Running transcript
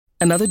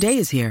Another day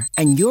is here,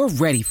 and you're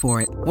ready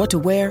for it. What to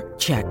wear?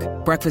 Check.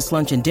 Breakfast,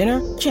 lunch, and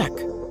dinner? Check.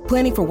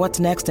 Planning for what's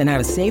next and how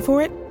to save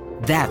for it?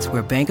 That's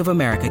where Bank of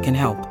America can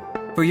help.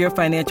 For your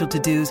financial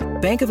to-dos,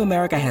 Bank of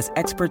America has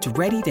experts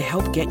ready to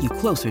help get you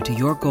closer to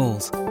your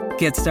goals.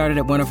 Get started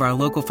at one of our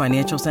local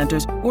financial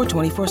centers or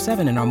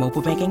 24/7 in our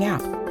mobile banking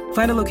app.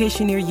 Find a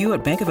location near you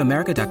at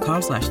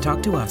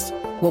bankofamerica.com/talktous.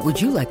 What would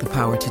you like the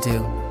power to do?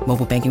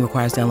 Mobile banking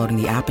requires downloading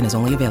the app and is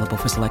only available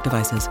for select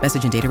devices.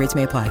 Message and data rates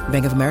may apply.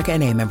 Bank of America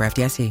N.A., member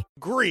FDIC.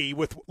 Agree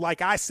with,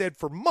 like I said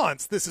for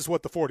months, this is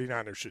what the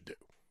 49ers should do.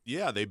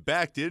 Yeah, they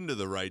backed into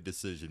the right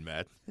decision,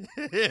 Matt.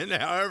 And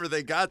however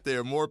they got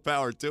there, more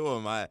power to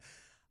them.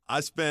 I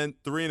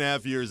spent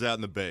 3.5 years out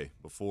in the Bay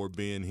before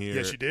being here.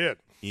 Yes, you did.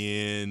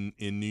 In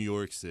New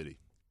York City.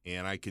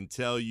 And I can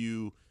tell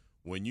you,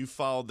 when you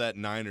followed that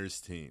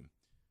Niners team,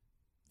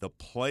 the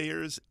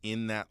players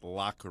in that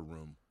locker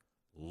room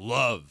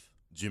love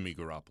Jimmy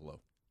Garoppolo.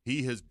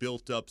 He has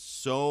built up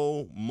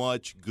so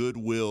much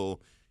goodwill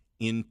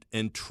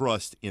and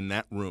trust in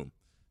that room.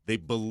 They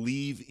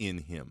believe in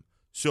him.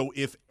 So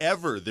if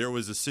ever there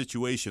was a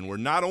situation where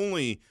not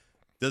only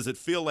does it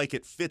feel like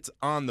it fits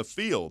on the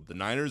field, the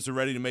Niners are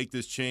ready to make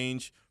this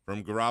change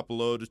from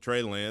Garoppolo to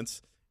Trey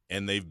Lance,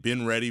 and they've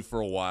been ready for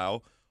a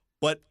while.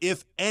 But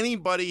if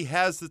anybody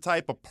has the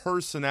type of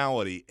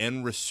personality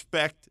and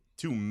respect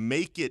to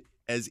make it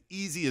as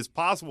easy as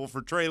possible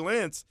for Trey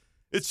Lance,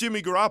 it's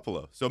Jimmy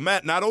Garoppolo. So,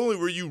 Matt, not only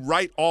were you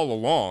right all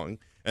along,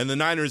 and the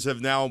Niners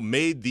have now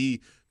made the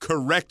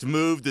correct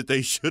move that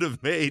they should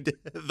have made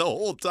the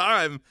whole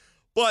time,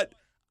 but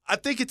I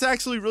think it's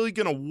actually really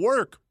going to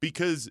work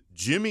because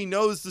Jimmy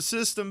knows the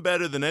system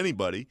better than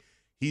anybody.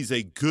 He's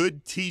a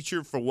good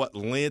teacher for what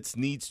Lance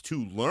needs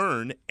to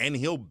learn, and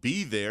he'll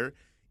be there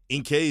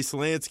in case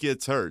Lance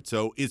gets hurt.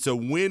 So it's a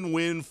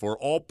win-win for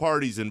all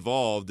parties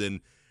involved,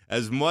 and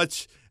as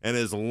much and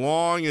as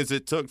long as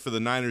it took for the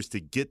Niners to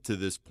get to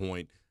this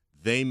point,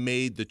 they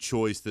made the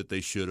choice that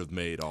they should have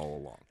made all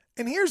along.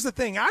 And here's the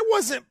thing. I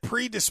wasn't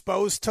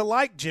predisposed to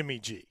like Jimmy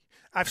G.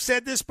 I've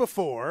said this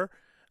before,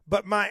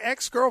 but my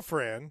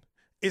ex-girlfriend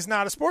is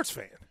not a sports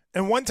fan.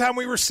 And one time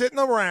we were sitting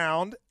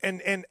around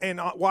and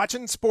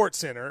watching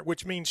SportsCenter,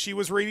 which means she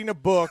was reading a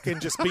book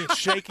and just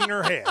shaking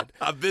her head.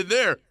 I've been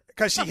there.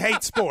 Because she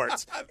hates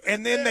sports.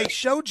 And then they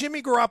show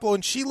Jimmy Garoppolo,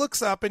 and she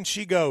looks up and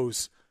she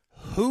goes,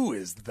 "Who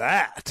is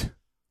that?"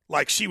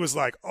 Like, she was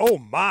like, "Oh,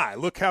 my,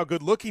 look how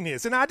good looking he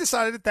is." And I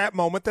decided at that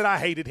moment that I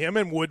hated him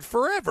and would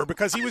forever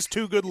because he was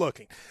too good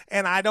looking.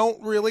 And I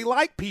don't really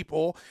like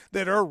people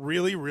that are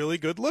really, really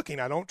good looking.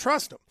 I don't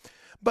trust them.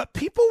 But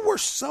people were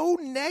so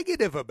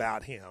negative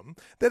about him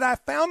that I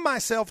found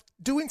myself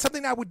doing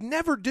something I would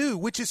never do,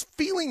 which is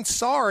feeling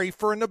sorry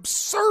for an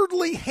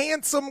absurdly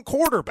handsome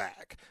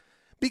quarterback.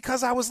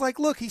 Because I was like,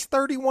 look, he's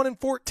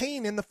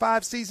 31-14 in the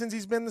 5 seasons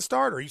he's been the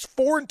starter. He's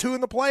 4-2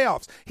 in the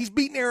playoffs. He's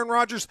beaten Aaron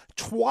Rodgers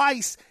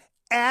twice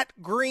at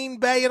Green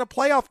Bay in a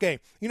playoff game.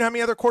 You know how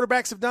many other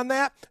quarterbacks have done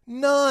that?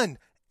 None,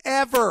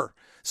 ever.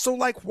 So,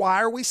 like,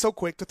 why are we so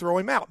quick to throw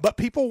him out? But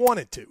people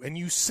wanted to, and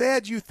you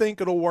said you think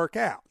it'll work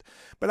out.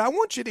 But I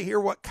want you to hear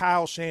what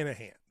Kyle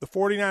Shanahan, the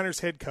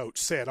 49ers head coach,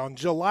 said on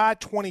July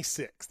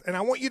 26th. And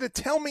I want you to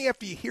tell me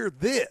after you hear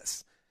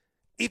this,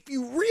 if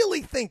you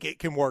really think it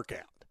can work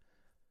out.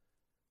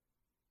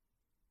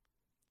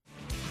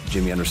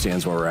 Jimmy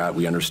understands where we're at.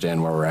 We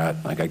understand where we're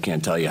at. Like, I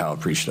can't tell you how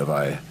appreciative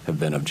I have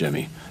been of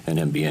Jimmy and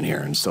him being here,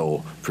 and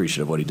so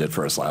appreciative of what he did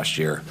for us last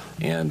year.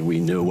 And we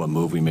knew what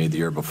move we made the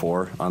year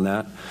before on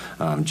that.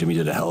 Jimmy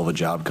did a hell of a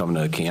job coming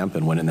to camp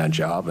and winning that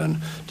job and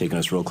taking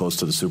us real close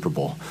to the Super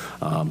Bowl.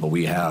 But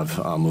we have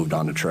moved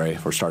on to Trey.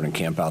 We're starting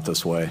camp out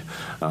this way.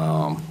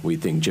 We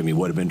think Jimmy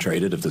would have been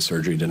traded if the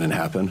surgery didn't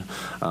happen,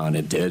 and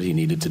it did. He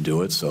needed to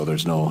do it, so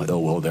there's no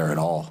ill will there at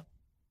all.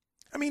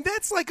 I mean,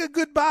 that's like a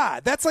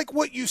goodbye. That's like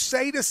what you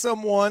say to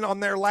someone on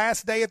their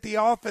last day at the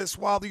office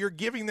while you're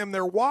giving them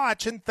their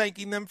watch and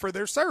thanking them for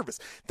their service.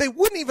 They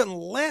wouldn't even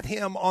let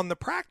him on the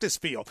practice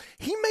field.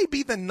 He may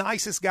be the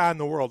nicest guy in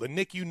the world, and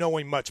Nick, you know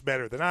him much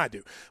better than I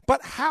do.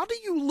 But how do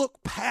you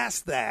look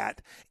past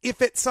that if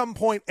at some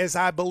point, as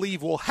I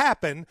believe will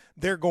happen,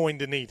 they're going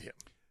to need him?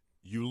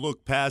 You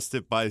look past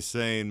it by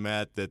saying,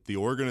 Matt, that the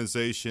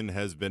organization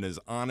has been as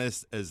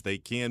honest as they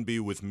can be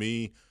with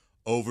me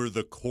over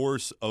the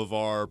course of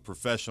our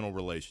professional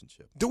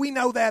relationship. Do we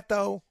know that,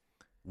 though?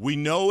 We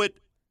know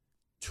it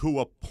to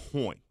a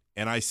point.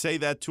 And I say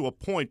that to a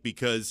point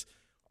because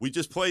we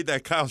just played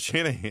that Kyle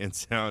Shanahan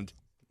sound,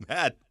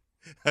 Matt,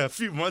 a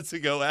few months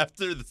ago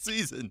after the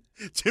season.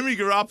 Jimmy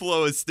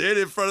Garoppolo is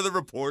standing in front of the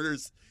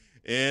reporters.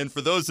 And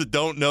for those that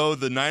don't know,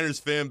 the Niners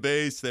fan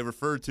base, they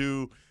refer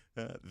to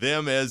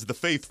them as the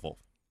faithful.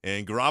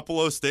 And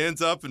Garoppolo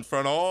stands up in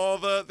front of all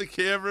the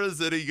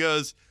cameras and he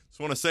goes, "Just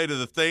want to say to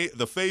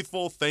the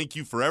faithful, thank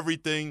you for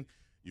everything.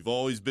 You've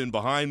always been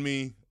behind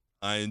me.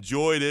 I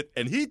enjoyed it."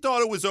 And he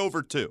thought it was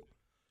over too.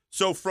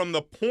 So from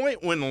the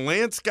point when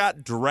Lance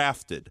got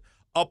drafted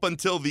up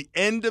until the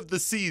end of the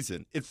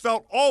season, it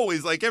felt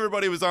always like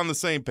everybody was on the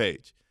same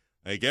page.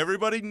 Like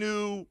everybody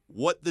knew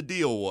what the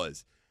deal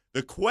was.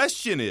 The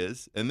question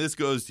is, and this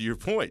goes to your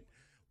point,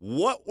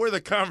 what were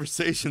the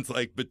conversations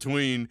like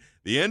between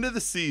the end of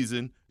the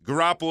season,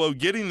 Garoppolo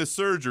getting the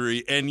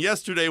surgery, and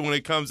yesterday when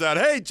it comes out,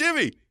 hey,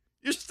 Jimmy,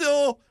 you're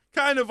still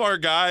kind of our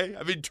guy.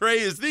 I mean, Trey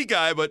is the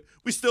guy, but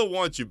we still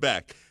want you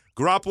back.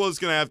 Garoppolo's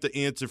going to have to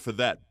answer for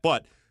that.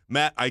 But,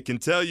 Matt, I can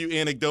tell you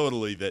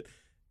anecdotally that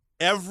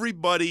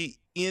everybody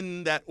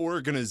in that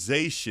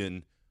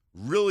organization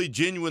really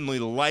genuinely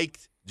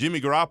liked Jimmy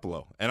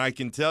Garoppolo. And I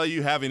can tell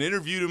you, having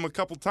interviewed him a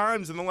couple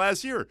times in the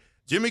last year,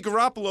 Jimmy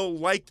Garoppolo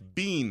liked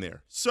being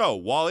there. So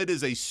while it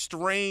is a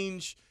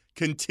strange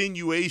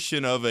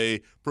continuation of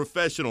a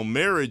professional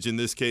marriage, in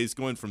this case,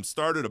 going from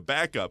starter to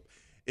backup,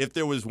 if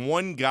there was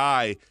one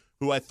guy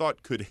who I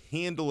thought could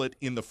handle it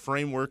in the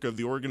framework of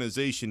the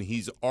organization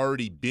he's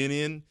already been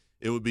in,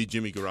 it would be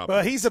Jimmy Garoppolo.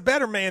 But he's a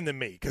better man than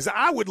me, because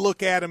I would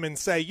look at him and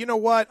say, you know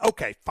what?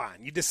 Okay,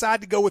 fine. You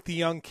decide to go with the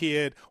young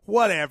kid,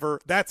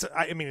 whatever.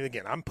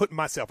 Again,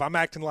 I'm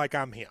acting like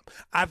I'm him.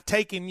 I've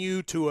taken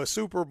you to a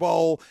Super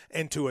Bowl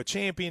and to a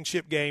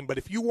championship game, but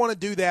if you want to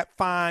do that,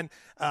 fine.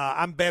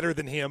 I'm better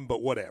than him,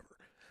 but whatever.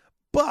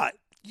 But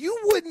you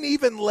wouldn't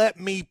even let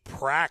me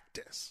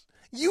practice.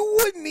 You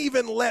wouldn't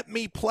even let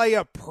me play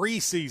a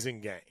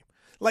preseason game.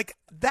 Like,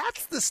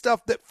 that's the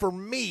stuff that for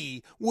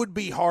me would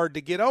be hard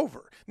to get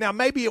over. Now,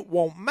 maybe it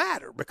won't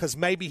matter because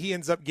maybe he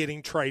ends up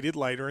getting traded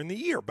later in the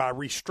year by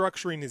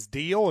restructuring his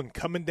deal and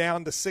coming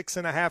down to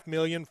 $6.5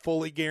 million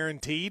fully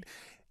guaranteed.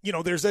 You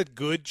know, there's a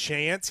good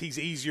chance he's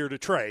easier to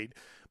trade.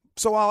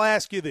 So I'll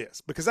ask you this,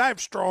 because I have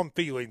strong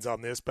feelings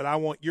on this, but I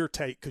want your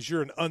take because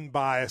you're an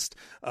unbiased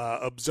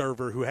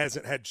observer who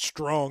hasn't had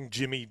strong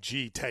Jimmy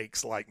G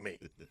takes like me.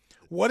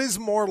 What is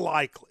more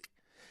likely?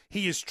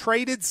 He is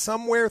traded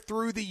somewhere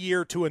through the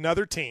year to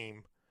another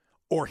team,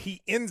 or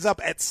he ends up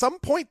at some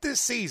point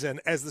this season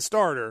as the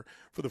starter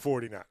for the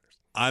 49ers?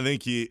 I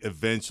think he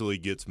eventually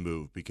gets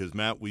moved because,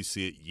 Matt, we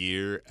see it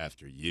year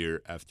after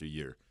year after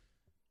year.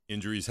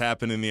 Injuries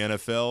happen in the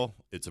NFL.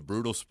 It's a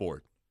brutal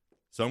sport.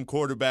 Some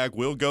quarterback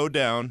will go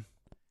down,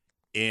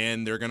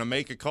 and they're going to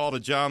make a call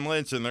to John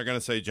Lynch, and they're going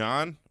to say,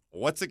 John,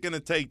 what's it going to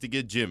take to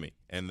get Jimmy?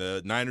 And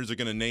the Niners are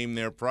going to name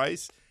their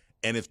price.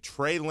 And if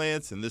Trey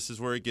Lance, and this is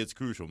where it gets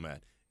crucial,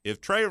 Matt, if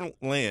Trey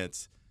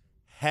Lance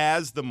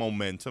has the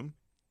momentum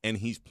and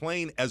he's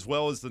playing as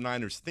well as the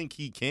Niners think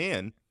he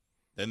can,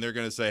 then they're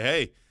going to say,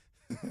 hey,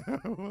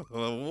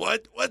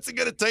 what's it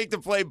going to take to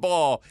play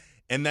ball?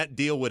 And that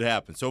deal would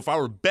happen. So if I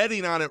were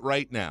betting on it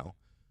right now,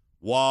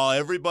 while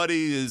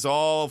everybody is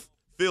all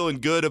feeling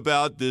good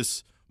about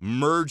this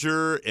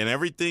merger and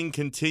everything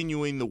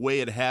continuing the way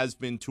it has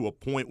been to a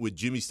point with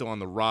Jimmy still on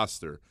the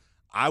roster,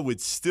 I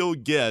would still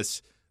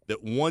guess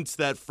that once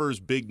that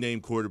first big-name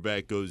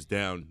quarterback goes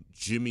down,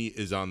 Jimmy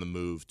is on the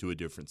move to a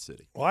different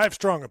city. Well, I have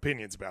strong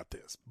opinions about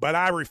this, but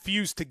I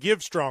refuse to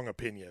give strong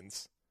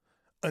opinions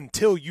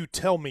until you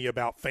tell me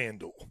about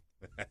FanDuel.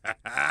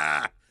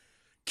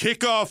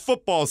 Kick off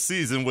football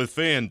season with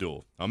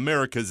FanDuel,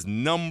 America's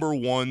 #1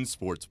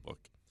 sportsbook.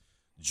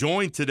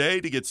 Join today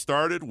to get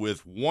started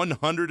with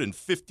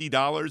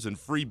 $150 in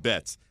free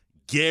bets,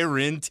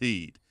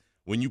 guaranteed,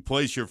 when you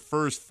place your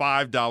first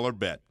 $5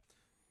 bet.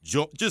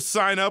 Just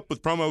sign up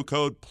with promo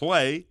code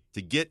PLAY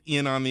to get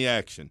in on the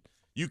action.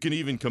 You can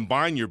even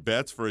combine your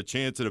bets for a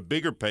chance at a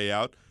bigger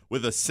payout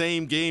with a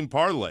same-game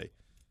parlay.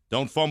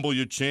 Don't fumble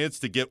your chance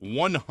to get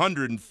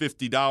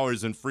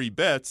 $150 in free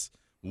bets,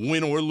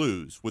 win or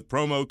lose, with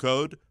promo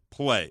code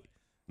PLAY.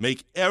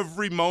 Make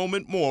every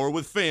moment more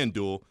with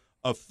FanDuel,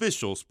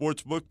 official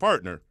sportsbook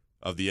partner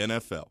of the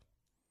NFL.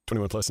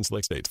 21 plus in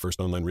select states.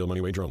 First online real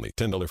money wager only.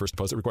 $10 first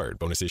deposit required.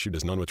 Bonus issued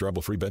as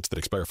non-withdrawable free bets that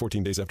expire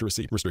 14 days after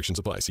receipt. Restrictions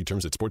apply. See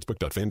terms at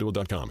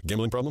sportsbook.fanduel.com.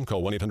 Gambling problem?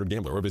 Call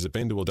 1-800-GAMBLER or visit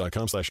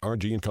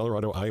fanduel.com/RG in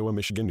Colorado, Iowa,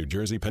 Michigan, New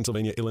Jersey,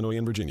 Pennsylvania, Illinois,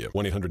 and Virginia.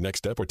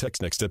 1-800-NEXT-STEP or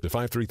text NEXT STEP to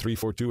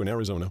 53342 in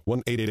Arizona.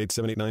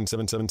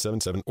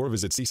 1-888-789-7777 or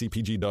visit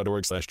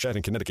ccpg.org/chat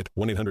in Connecticut.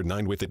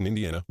 1-800-9-WITH-IT in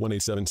Indiana.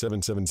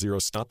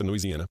 1-877-770-STOP in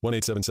Louisiana.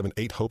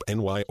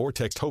 1-877-8-HOPE-NY or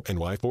text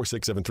HOPE-NY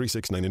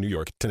 467-369 in New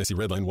York. Tennessee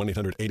Redline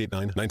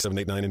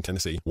 1-800-889-9789 in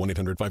Tennessee,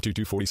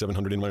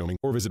 1-800-522-4700 in Wyoming,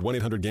 or visit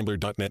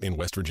 1-800-GAMBLER.net in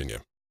West Virginia.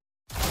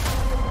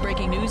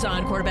 Breaking news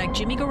on quarterback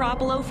Jimmy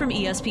Garoppolo from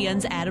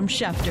ESPN's Adam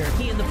Schefter.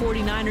 He and the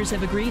 49ers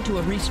have agreed to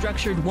a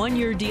restructured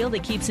one-year deal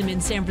that keeps him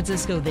in San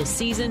Francisco this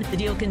season. The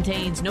deal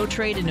contains no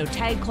trade and no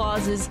tag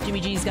clauses.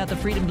 Jimmy G's got the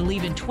freedom to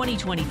leave in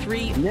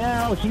 2023.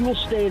 Now he will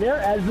stay there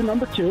as the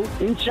number 2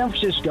 in San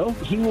Francisco.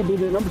 He will be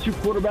the number 2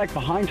 quarterback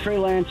behind Trey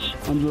Lance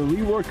under a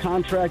reworked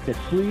contract that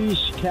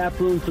frees cap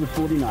room for the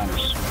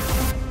 49ers.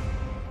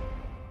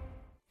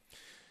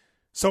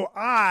 So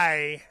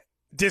I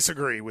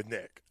disagree with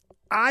Nick.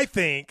 I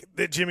think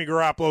that Jimmy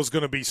Garoppolo is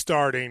going to be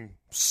starting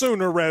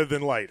sooner rather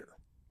than later.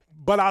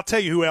 But I'll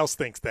tell you who else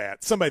thinks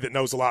that. Somebody that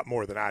knows a lot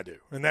more than I do,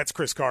 and that's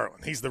Chris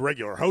Carlin. He's the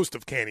regular host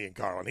of Canty and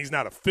Carlin. He's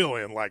not a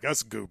fill-in like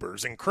us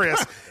goobers. And,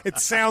 Chris, it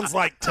sounds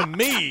like to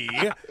me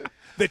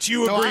that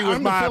you agree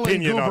with my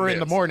opinion on this. in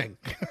the morning.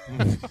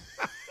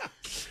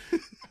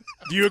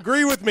 Do you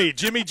agree with me?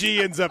 Jimmy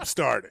G ends up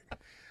starting.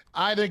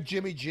 I think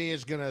Jimmy G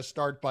is going to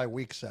start by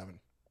week 7.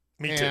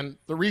 Me too. And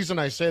the reason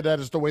I say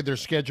that is the way their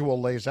schedule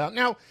lays out.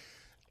 Now,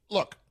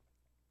 Look,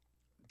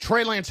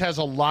 Trey Lance has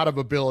a lot of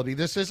ability.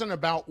 This isn't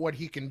about what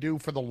he can do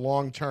for the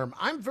long term.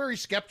 I'm very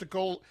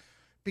skeptical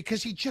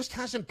because he just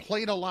hasn't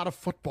played a lot of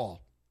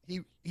football.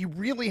 He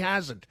really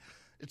hasn't.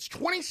 It's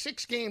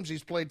 26 games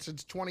he's played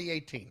since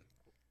 2018.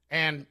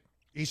 And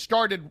he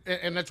started,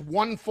 and that's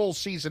one full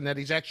season that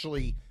he's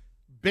actually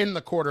been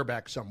the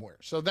quarterback somewhere.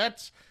 So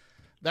that's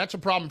a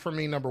problem for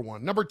me, number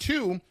one. Number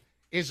two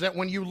is that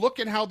when you look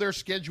at how their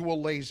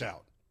schedule lays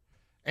out,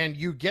 and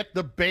you get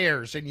the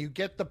Bears, and you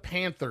get the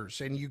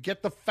Panthers, and you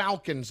get the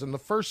Falcons in the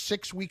first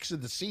 6 weeks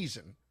of the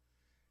season,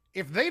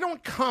 if they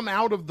don't come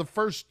out of the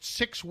first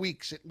 6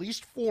 weeks at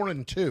least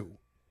 4-2,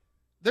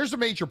 there's a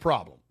major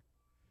problem.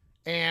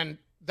 And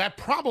that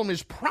problem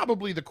is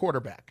probably the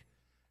quarterback.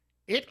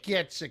 It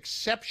gets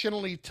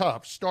exceptionally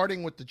tough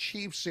starting with the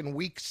Chiefs in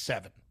week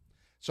 7.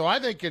 So I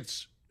think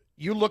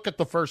you look at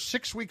the first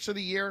 6 weeks of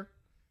the year,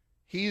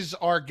 he's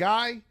our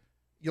guy.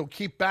 You'll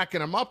keep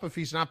backing him up if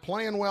he's not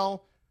playing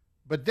well.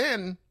 But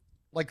then,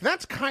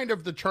 that's kind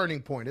of the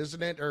turning point,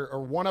 isn't it? Or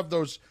one of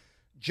those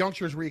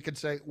junctures where you could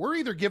say, we're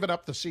either giving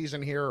up the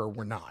season here or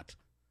we're not.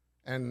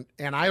 And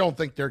I don't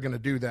think they're going to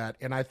do that.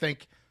 And I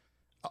think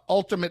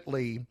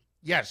ultimately,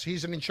 yes,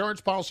 he's an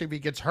insurance policy if he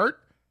gets hurt,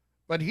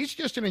 but he's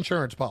just an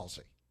insurance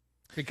policy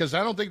because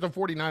I don't think the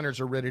 49ers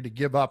are ready to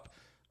give up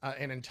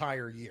an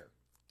entire year.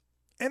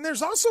 And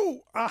there's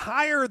also a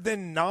higher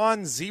than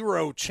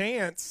non-zero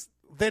chance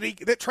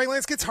that Trey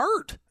Lance gets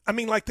hurt. I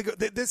mean,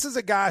 this is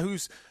a guy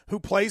who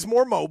plays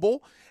more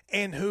mobile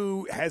and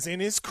who has in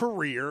his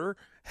career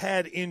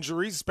had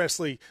injuries,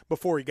 especially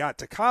before he got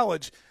to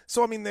college.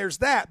 So, I mean, there's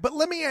that. But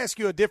let me ask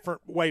you a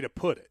different way to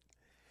put it.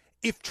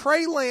 If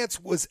Trey Lance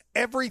was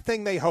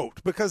everything they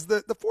hoped, because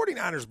the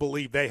 49ers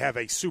believe they have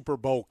a Super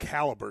Bowl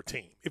caliber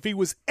team, if he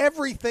was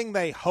everything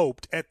they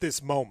hoped at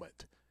this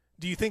moment,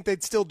 do you think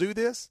they'd still do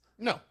this?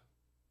 No.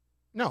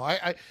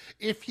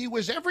 If he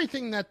was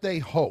everything that they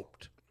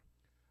hoped,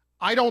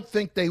 I don't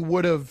think they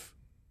would have,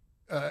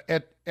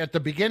 at the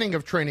beginning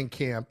of training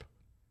camp,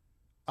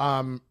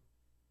 let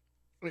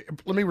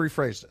me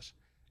rephrase this.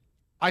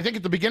 I think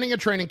at the beginning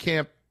of training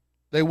camp,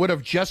 they would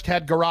have just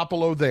had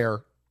Garoppolo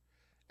there.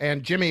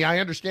 And, Jimmy, I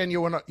understand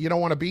you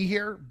don't want to be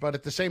here, but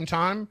at the same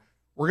time,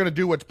 we're going to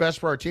do what's best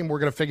for our team. We're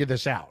going to figure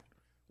this out.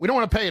 We don't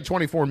want to pay you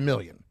 $24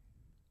 million,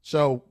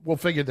 so we'll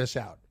figure this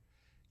out.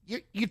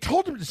 You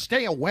told him to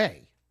stay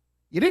away.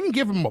 You didn't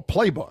give him a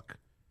playbook.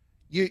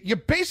 You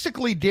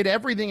basically did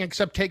everything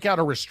except take out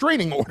a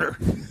restraining order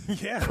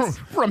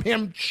from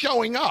him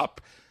showing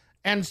up.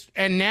 And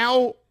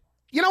now,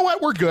 you know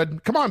what? We're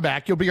good. Come on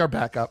back. You'll be our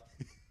backup.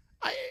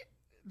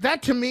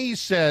 That to me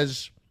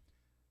says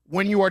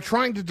when you are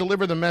trying to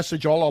deliver the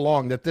message all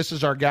along that this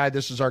is our guy,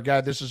 this is our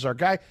guy, this is our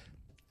guy,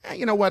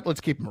 you know what? Let's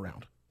keep him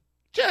around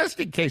just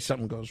in case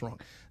something goes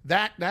wrong.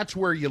 That's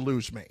where you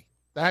lose me.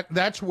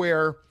 That's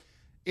where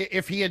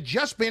if he had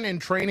just been in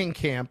training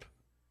camp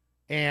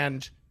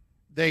and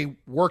they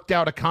worked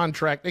out a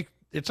contract.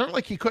 It's not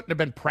like he couldn't have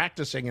been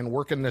practicing and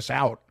working this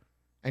out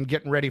and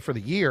getting ready for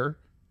the year.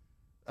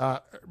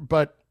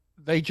 But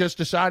they just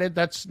decided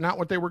that's not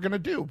what they were going to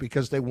do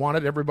because they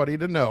wanted everybody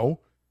to know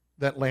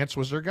that Lance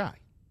was their guy.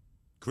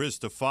 Chris,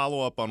 to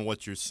follow up on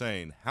what you're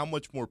saying, how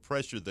much more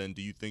pressure then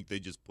do you think they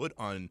just put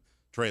on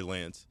Trey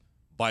Lance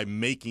by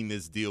making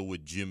this deal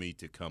with Jimmy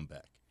to come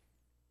back?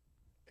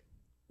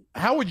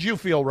 How would you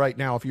feel right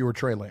now if you were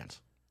Trey Lance?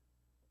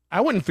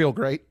 I wouldn't feel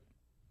great.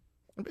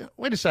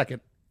 Wait a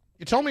second.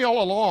 You told me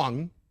all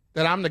along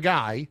that I'm the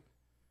guy,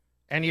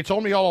 and you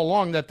told me all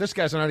along that this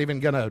guy's not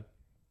even going to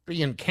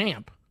be in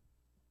camp,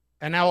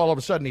 and now all of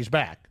a sudden he's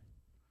back.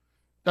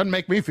 Doesn't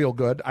make me feel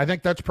good. I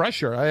think that's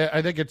pressure.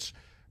 I think it's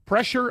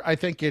pressure. I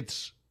think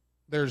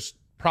there's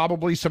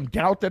probably some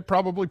doubt that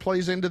probably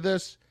plays into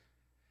this.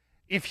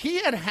 If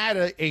he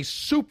had a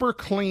super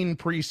clean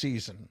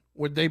preseason,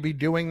 would they be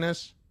doing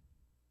this?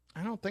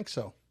 I don't think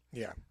so.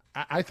 Yeah.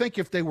 I think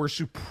if they were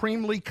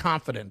supremely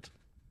confident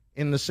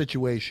in the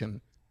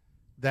situation,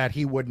 that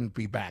he wouldn't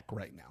be back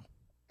right now.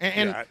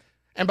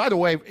 And by the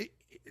way,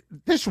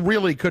 this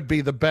really could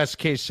be the best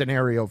case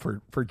scenario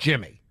for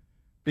Jimmy,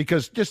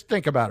 because just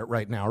think about it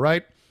right now,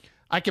 right?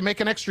 I can make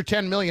an extra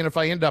 $10 million if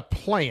I end up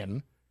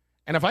playing,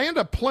 and if I end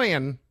up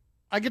playing,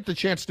 I get the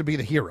chance to be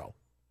the hero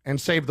and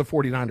save the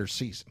 49ers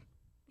season.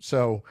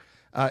 So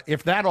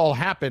if that all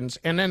happens,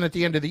 and then at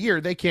the end of the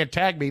year, they can't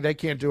tag me, they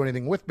can't do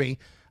anything with me,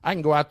 I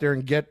can go out there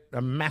and get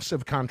a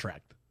massive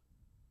contract.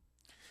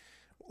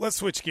 Let's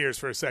switch gears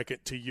for a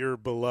second to your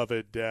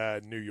beloved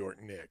New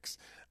York Knicks.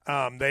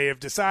 They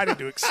have decided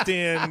to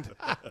extend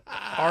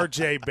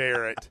R.J.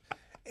 Barrett.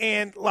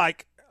 And,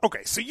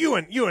 okay, so you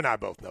and I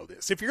both know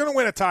this. If you're going to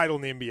win a title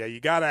in the NBA,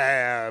 you got to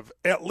have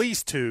at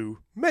least 2,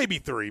 maybe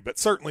 3, but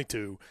certainly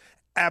 2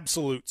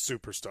 absolute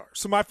superstars.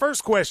 So my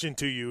first question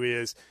to you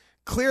is,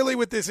 clearly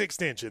with this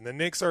extension, the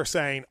Knicks are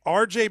saying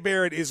R.J.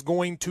 Barrett is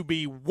going to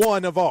be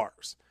one of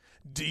ours.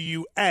 Do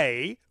you,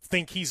 A,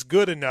 think he's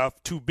good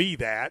enough to be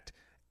that?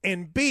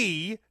 And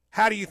B,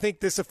 how do you think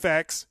this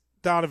affects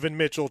Donovan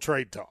Mitchell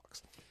trade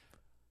talks?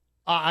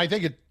 I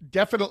think it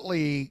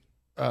definitely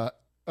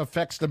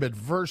affects them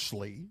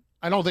adversely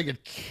I don't think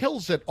it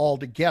kills it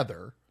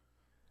altogether.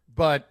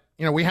 But,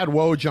 we had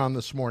Woj on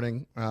this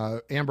morning,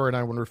 Amber and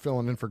I, when we were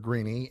filling in for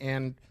Greeny.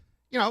 And,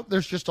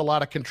 there's just a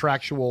lot of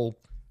contractual,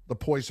 the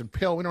poison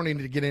pill. We don't need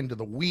to get into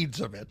the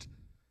weeds of it.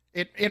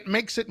 It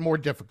makes it more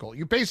difficult.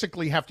 You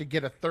basically have to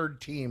get a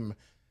third team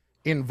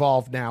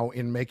involved now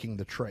in making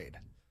the trade.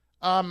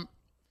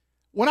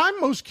 What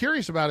I'm most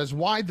curious about is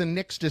why the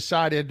Knicks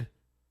decided,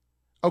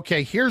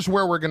 okay, here's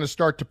where we're going to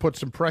start to put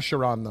some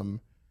pressure on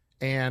them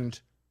and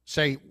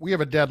say we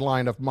have a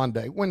deadline of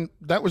Monday, when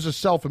that was a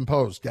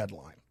self-imposed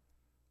deadline.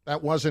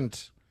 That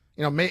wasn't,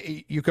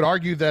 you could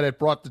argue that it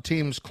brought the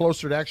teams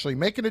closer to actually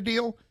making a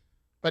deal,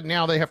 but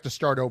now they have to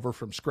start over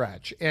from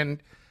scratch.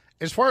 And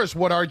as far as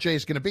what RJ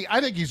is going to be,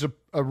 I think he's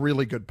a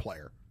really good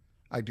player.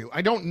 I do.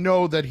 I don't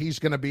know that he's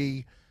going to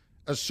be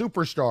a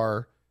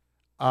superstar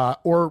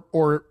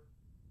or.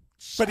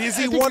 But is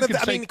he one of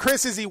the?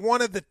 Chris, is he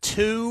one of the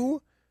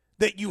two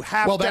that you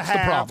have to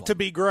have to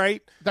be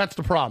great? That's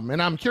the problem,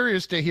 and I'm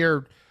curious to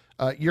hear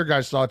your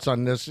guys' thoughts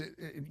on this.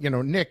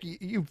 Nick,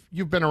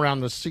 you've been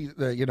around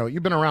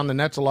you've been around the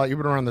Nets a lot. You've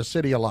been around the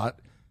city a lot.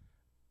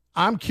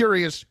 I'm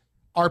curious: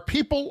 are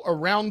people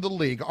around the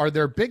league? Are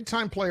there big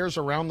time players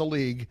around the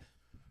league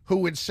who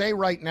would say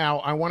right now,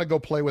 "I want to go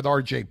play with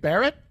RJ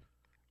Barrett,"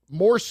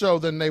 more so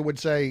than they would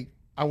say,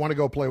 "I want to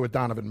go play with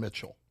Donovan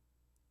Mitchell"?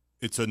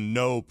 It's a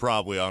no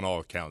probably on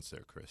all accounts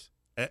there, Chris.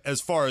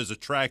 As far as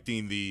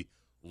attracting the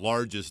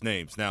largest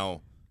names.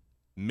 Now,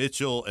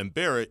 Mitchell and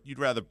Barrett, you'd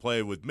rather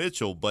play with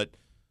Mitchell, but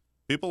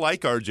people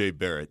like R.J.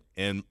 Barrett.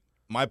 And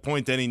my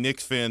point to any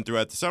Knicks fan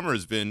throughout the summer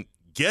has been,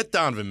 get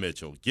Donovan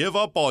Mitchell. Give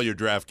up all your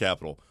draft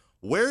capital.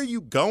 Where are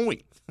you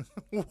going?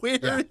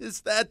 Where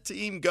is that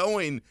team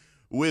going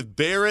with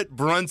Barrett,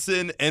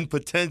 Brunson, and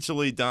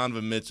potentially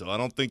Donovan Mitchell? I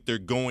don't think they're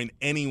going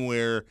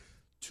anywhere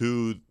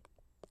to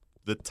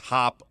the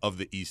top of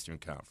the Eastern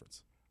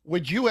Conference.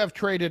 Would you have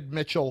traded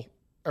Mitchell,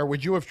 or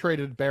would you have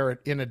traded Barrett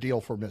in a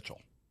deal for Mitchell?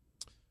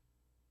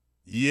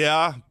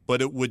 Yeah,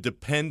 but it would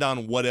depend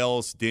on what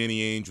else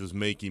Danny Ainge was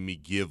making me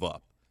give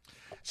up.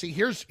 See,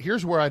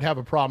 here's where I'd have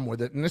a problem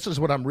with it, and this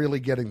is what I'm really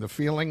getting the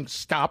feeling.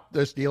 Stop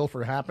this deal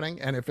from happening,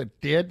 and if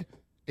it did,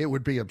 it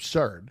would be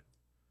absurd.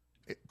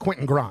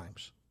 Quentin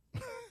Grimes.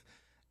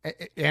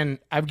 And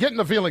I'm getting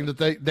the feeling that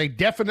they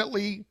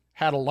definitely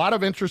had a lot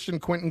of interest in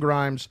Quentin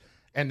Grimes,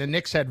 and the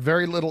Knicks had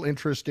very little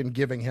interest in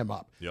giving him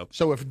up. Yep.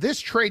 So if this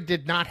trade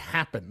did not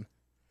happen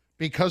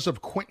because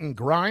of Quentin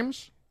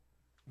Grimes,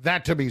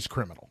 that to me is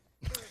criminal.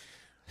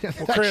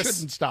 That Chris,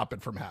 shouldn't stop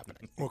it from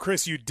happening. Well,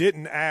 Chris, you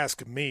didn't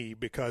ask me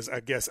because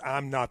I guess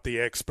I'm not the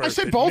expert. I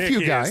said both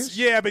you guys.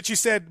 Yeah, but you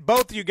said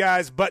both you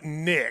guys but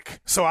Nick.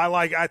 So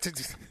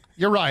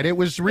You're right. It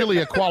was really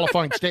a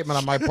qualifying statement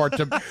on my part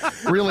to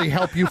really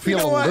help you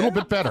feel a little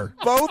bit better.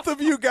 Both of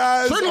you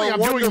guys Certainly are I'm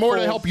wonderful. doing more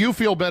to help you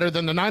feel better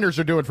than the Niners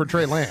are doing for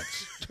Trey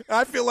Lance.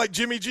 I feel like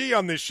Jimmy G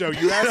on this show.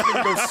 You asked me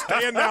to go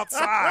stand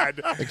outside.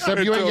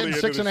 Except you ain't getting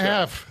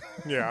 6.5.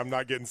 Yeah, I'm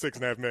not getting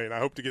 $6.5 million. I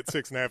hope to get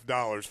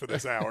 $6.5 for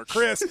this hour.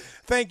 Chris,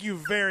 thank you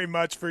very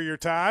much for your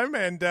time,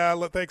 and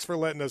thanks for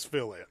letting us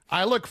fill in.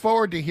 I look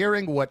forward to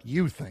hearing what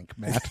you think,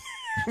 Matt.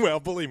 Well,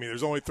 believe me,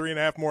 there's only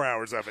 3.5 more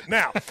hours of it.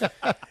 Now,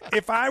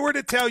 if I were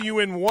to tell you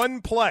in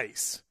one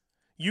place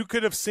you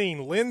could have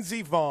seen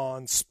Lindsey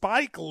Vonn,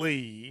 Spike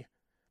Lee,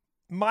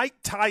 Mike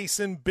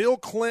Tyson, Bill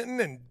Clinton,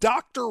 and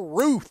Dr.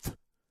 Ruth,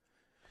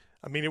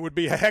 I mean, it would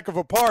be a heck of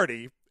a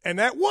party. And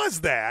that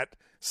was that.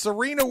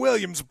 Serena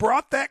Williams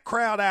brought that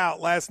crowd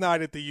out last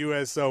night at the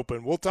U.S.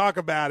 Open. We'll talk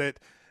about it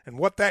and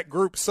what that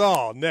group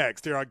saw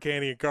next here on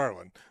Canty and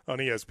Carlin on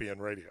ESPN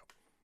Radio.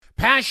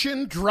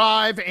 Passion,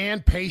 drive,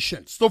 and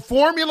patience. The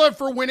formula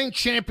for winning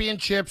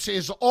championships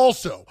is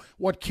also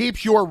what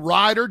keeps your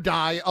ride or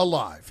die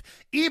alive.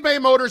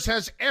 eBay Motors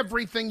has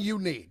everything you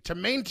need to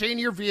maintain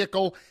your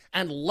vehicle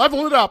and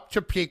level it up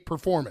to peak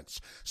performance.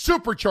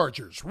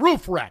 Superchargers,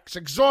 roof racks,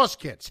 exhaust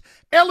kits,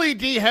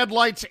 LED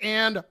headlights,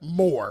 and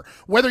more.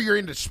 Whether you're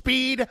into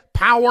speed,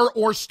 power,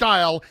 or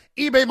style,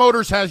 eBay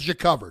Motors has you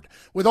covered.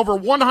 With over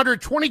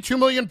 122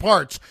 million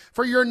parts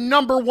for your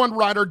number one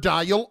ride or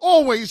die, you'll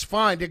always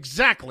find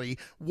exactly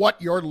what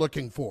you're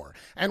looking for.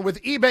 And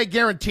with eBay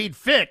Guaranteed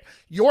Fit,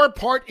 your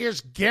part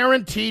is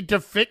guaranteed to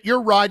fit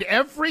your ride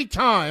every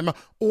time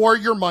or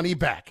your money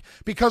back.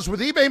 Because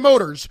with eBay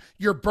Motors,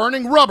 you're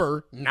burning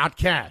rubber, not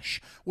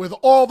cash. With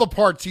all the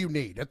parts you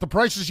need at the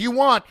prices you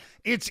want,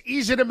 it's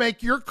easy to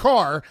make your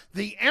car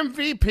the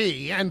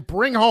MVP and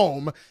bring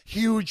home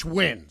huge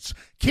wins.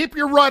 Keep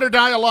your ride or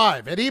die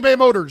alive at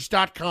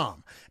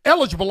ebaymotors.com.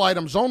 Eligible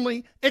items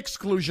only.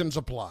 Exclusions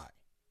apply.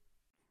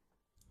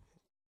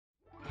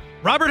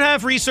 Robert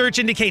Half research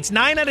indicates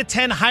 9 out of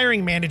 10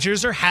 hiring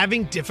managers are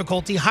having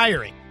difficulty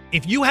hiring.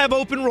 If you have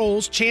open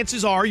roles,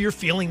 chances are you're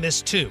feeling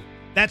this too.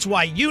 That's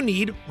why you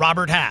need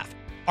Robert Half.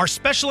 Our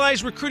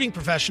specialized recruiting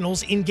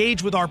professionals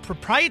engage with our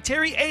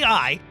proprietary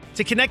AI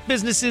to connect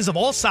businesses of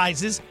all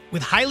sizes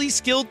with highly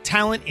skilled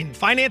talent in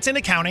finance and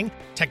accounting,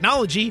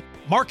 technology,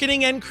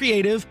 marketing and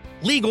creative,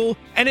 legal,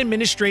 and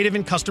administrative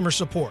and customer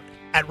support.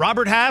 At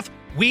Robert Half,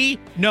 we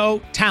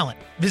know talent.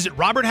 Visit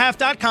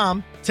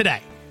roberthalf.com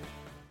today.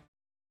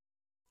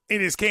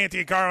 It is Canty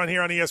and Carlin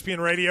here on ESPN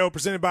Radio,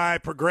 presented by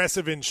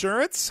Progressive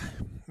Insurance.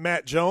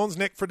 Matt Jones,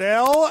 Nick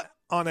Friedel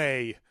on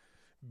a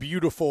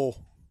beautiful,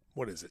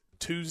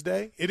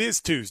 Tuesday? It is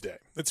Tuesday.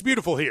 It's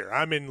beautiful here.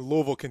 I'm in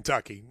Louisville,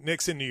 Kentucky.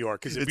 Nick's in New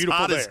York. Is it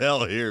beautiful there? It's hot as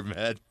hell here,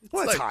 man.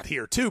 Well, it's hot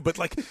here, too. But,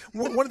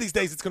 one of these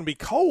days it's going to be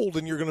cold,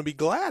 and you're going to be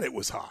glad it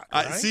was hot,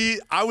 right?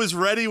 I was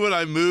ready when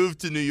I moved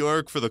to New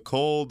York for the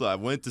cold. I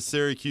went to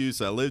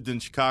Syracuse. I lived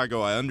in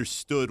Chicago. I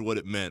understood what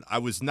it meant. I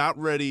was not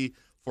ready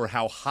for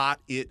how hot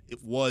it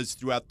was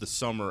throughout the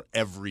summer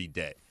every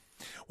day.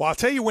 Well, I'll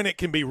tell you when it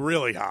can be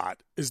really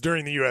hot is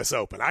during the U.S.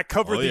 Open. I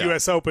covered the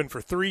U.S. Open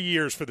for 3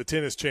 years for the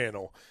Tennis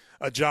Channel,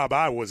 a job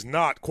I was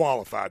not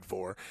qualified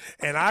for,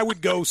 and I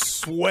would go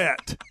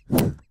sweat.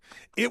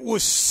 It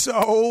was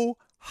so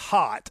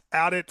hot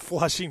out at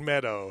Flushing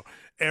Meadow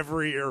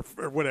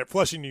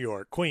Flushing, New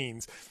York,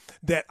 Queens,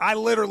 that I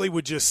literally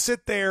would just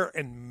sit there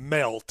and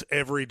melt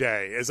every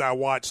day as I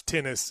watched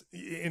tennis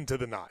into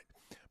the night.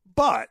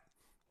 But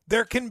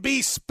there can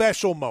be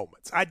special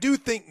moments. I do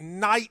think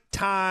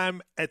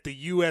nighttime at the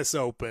U.S.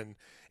 Open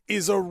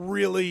is a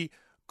really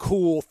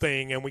cool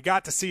thing, and we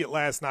got to see it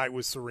last night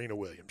with Serena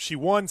Williams. She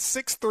won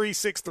 6-3,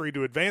 6-3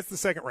 to advance the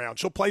second round.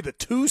 She'll play the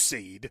 2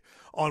 seed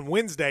on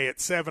Wednesday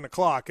at 7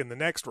 o'clock in the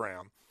next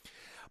round.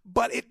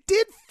 But it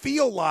did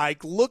feel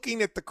like,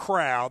 looking at the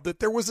crowd, that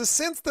there was a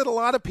sense that a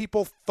lot of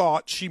people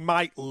thought she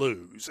might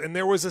lose. And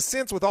there was a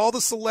sense with all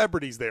the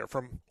celebrities there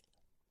from,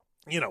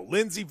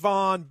 Lindsey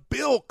Vonn,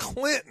 Bill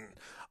Clinton,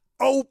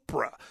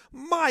 Oprah,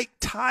 Mike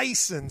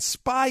Tyson,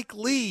 Spike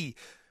Lee,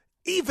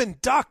 even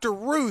Dr.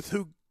 Ruth,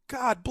 who,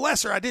 God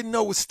bless her, I didn't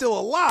know was still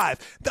alive.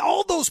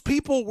 All those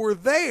people were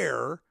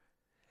there,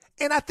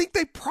 and I think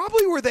they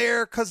probably were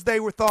there because they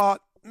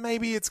thought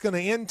maybe it's going to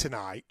end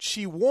tonight.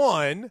 She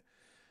won,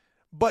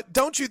 but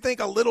don't you think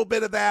a little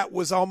bit of that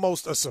was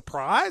almost a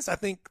surprise? I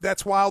think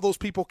that's why all those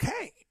people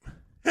came.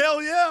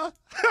 Hell yeah.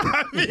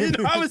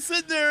 I was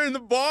sitting there in the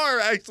bar,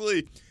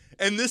 actually,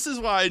 and this is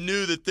why I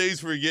knew that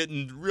things were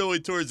getting really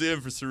towards the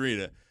end for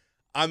Serena.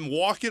 I'm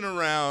walking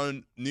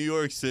around New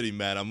York City,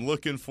 Matt. I'm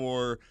looking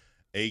for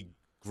a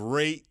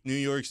great New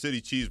York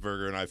City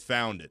cheeseburger, and I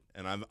found it.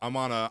 And I'm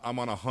on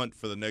a hunt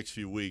for the next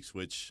few weeks,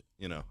 which,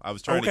 I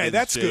was trying to get in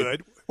that's shape.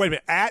 Good. Wait a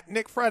minute. At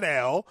Nick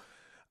Friedel,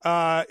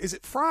 is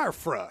it Fry or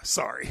Fra?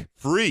 Sorry.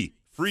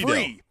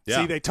 Friedel.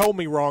 Yeah. See, they told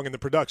me wrong in the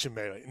production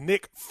mail.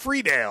 Nick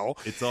Friedel.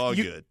 It's all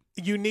good.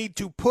 You need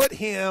to put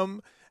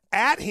him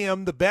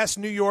the best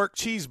New York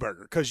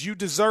cheeseburger because you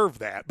deserve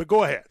that. But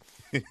go ahead.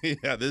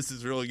 Yeah, this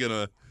is really going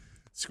to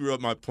screw up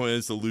my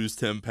plans to lose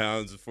 10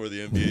 pounds before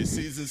the NBA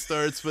season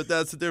starts, but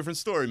that's a different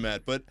story,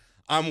 Matt. But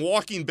I'm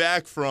walking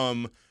back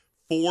from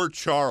Fort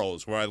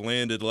Charles, where I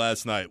landed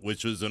last night,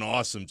 which was an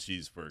awesome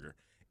cheeseburger.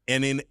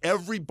 And in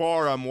every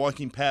bar I'm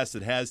walking past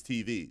that has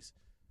TVs,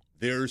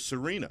 there's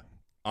Serena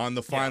on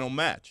the final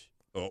match,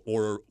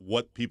 or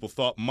what people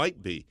thought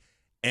might be.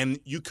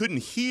 And you couldn't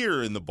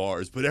hear in the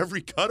bars, but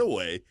every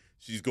cutaway,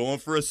 she's going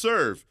for a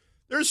serve.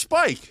 There's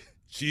Spike.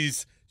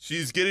 She's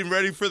getting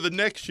ready for the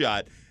next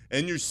shot.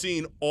 And you're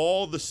seeing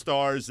all the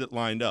stars that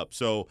lined up.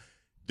 So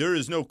there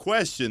is no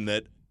question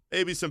that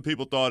maybe some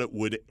people thought it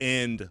would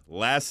end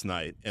last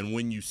night. And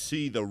when you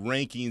see the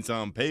rankings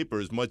on paper,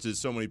 as much as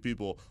so many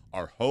people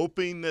are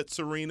hoping that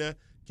Serena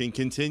can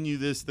continue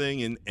this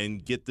thing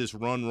and get this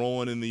run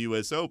rolling in the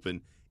U.S.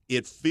 Open,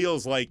 it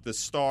feels like the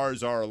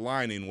stars are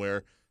aligning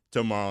where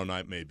tomorrow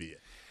night may be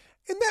it.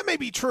 And that may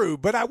be true,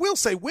 but I will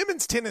say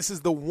women's tennis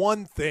is the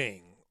one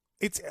thing.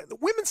 It's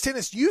women's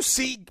tennis, you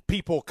see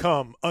people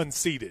come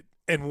unseeded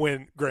and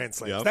win Grand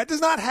Slams. Yep. That does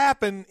not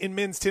happen in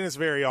men's tennis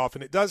very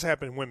often. It does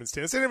happen in women's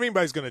tennis. And if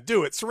anybody's going to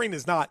do it,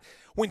 Serena's not,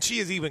 when she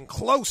is even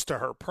close to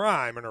her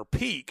prime and her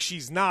peak,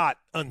 she's not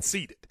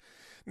unseeded.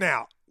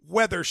 Now,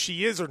 whether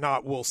she is or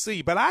not, we'll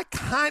see. But I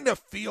kind of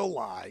feel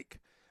like,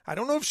 I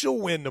don't know if she'll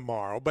win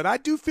tomorrow, but I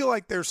do feel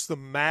like there's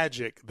some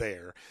magic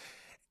there.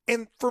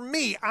 And for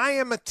me, I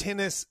am a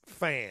tennis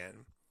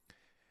fan.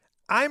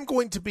 I'm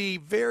going to be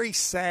very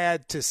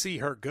sad to see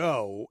her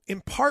go,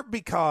 in part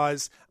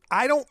because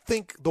I don't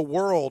think the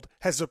world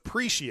has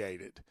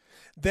appreciated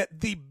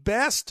that the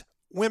best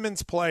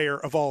women's player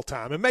of all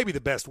time, and maybe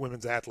the best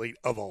women's athlete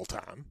of all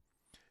time,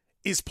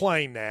 is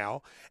playing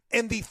now,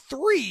 and the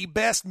 3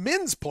 best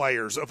men's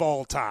players of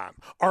all time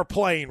are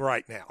playing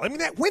right now. I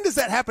mean, when does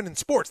that happen in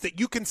sports that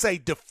you can say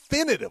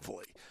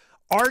definitively,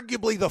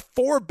 arguably the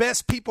 4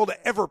 best people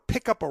to ever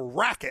pick up a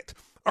racket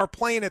are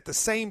playing at the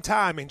same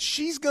time, and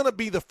she's going to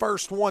be the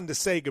first one to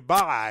say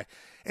goodbye.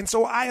 And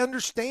so I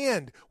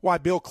understand why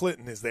Bill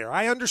Clinton is there.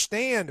 I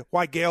understand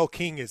why Gayle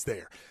King is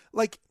there.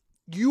 Like,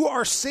 you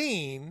are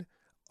seeing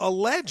a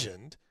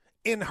legend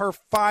in her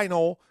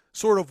final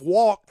sort of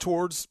walk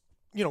towards,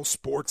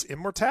 sports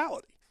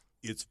immortality.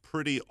 It's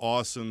pretty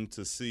awesome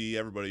to see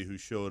everybody who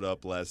showed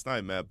up last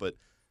night, Matt, but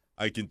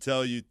I can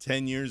tell you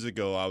 10 years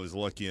ago I was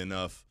lucky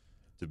enough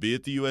to be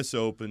at the U.S.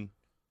 Open.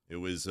 It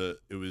was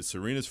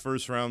Serena's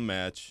first round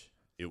match.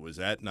 It was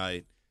at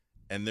night.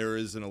 And there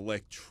is an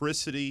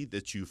electricity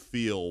that you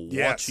feel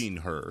watching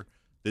her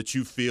that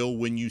you feel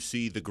when you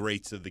see the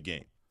greats of the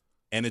game.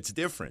 And it's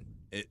different.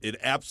 It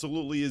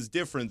absolutely is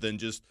different than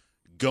just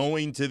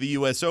going to the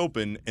U.S.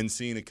 Open and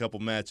seeing a couple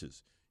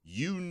matches.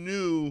 You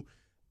knew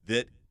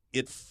that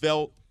it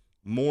felt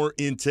more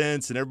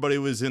intense and everybody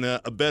was in a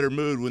better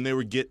mood when they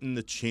were getting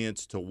the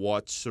chance to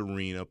watch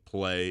Serena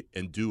play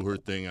and do her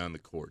thing on the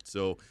court.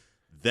 So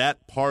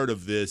that part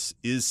of this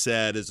is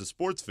sad as a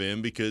sports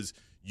fan because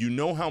you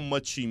know how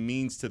much she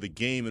means to the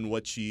game and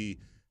what she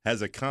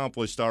has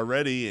accomplished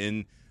already.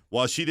 And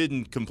while she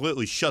didn't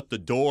completely shut the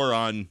door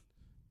on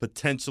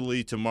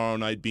potentially tomorrow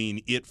night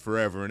being it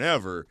forever and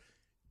ever,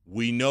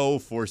 we know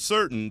for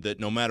certain that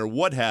no matter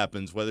what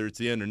happens, whether it's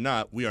the end or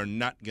not, we are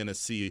not going to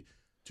see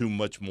too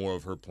much more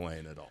of her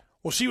playing at all.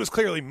 Well, she was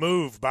clearly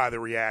moved by the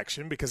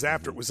reaction because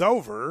after it was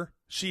over,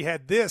 she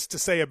had this to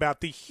say about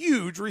the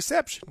huge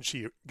reception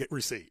she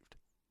received.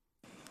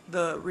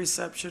 The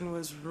reception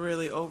was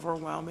really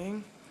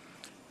overwhelming.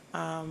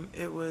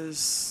 It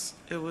was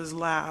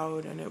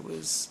loud, and it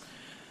was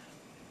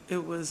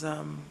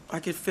I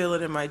could feel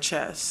it in my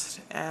chest,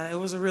 and it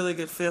was a really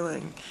good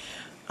feeling.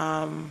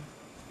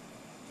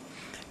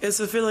 It's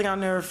a feeling I'll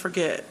never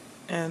forget,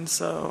 and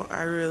so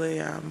I really,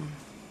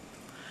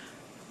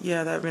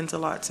 that meant a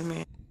lot to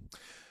me.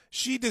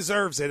 She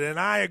deserves it, and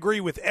I agree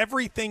with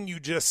everything you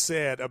just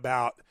said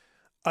about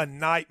a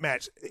night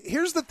match.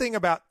 Here's the thing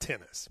about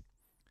tennis.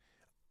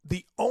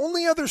 The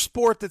only other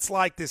sport that's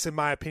like this, in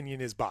my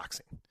opinion, is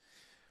boxing.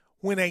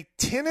 When a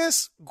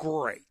tennis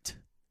great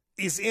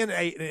is in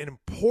an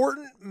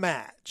important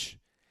match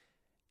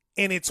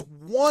and it's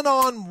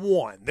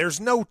one-on-one, there's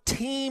no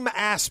team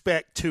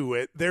aspect to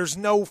it, there's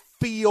no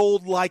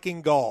field like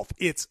in golf.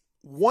 It's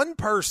one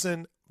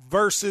person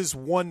versus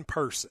one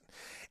person.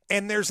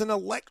 And there's an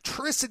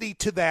electricity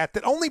to that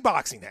only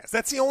boxing has.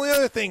 That's the only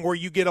other thing where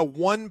you get a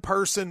one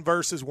person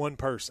versus one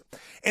person.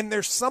 And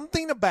there's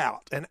something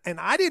about, and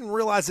I didn't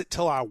realize it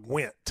till I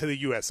went to the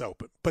U.S.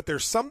 Open, but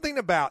there's something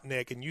about,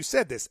 Nick, and you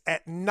said this,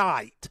 at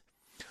night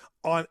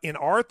in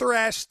Arthur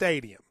Ashe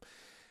Stadium,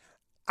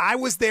 I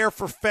was there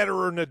for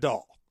Federer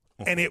Nadal.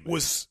 And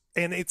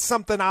it's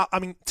something,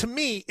 to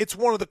me, it's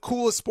one of the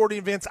coolest sporting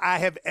events I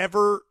have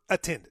ever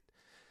attended.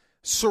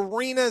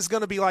 Serena is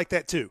going to be like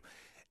that too.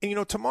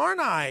 And, tomorrow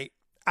night,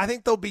 I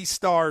think there'll be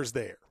stars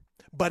there.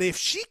 But if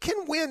she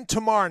can win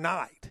tomorrow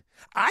night,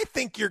 I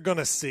think you're going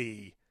to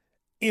see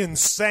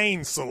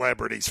insane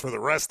celebrities for the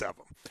rest of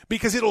them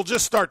because it'll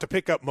just start to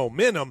pick up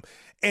momentum.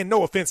 And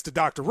no offense to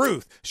Dr.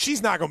 Ruth,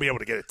 she's not going to be able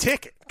to get a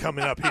ticket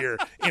coming up here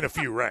in a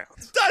few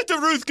rounds. Dr.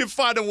 Ruth can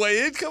find a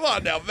way in. Come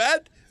on now,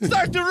 man. It's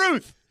Dr.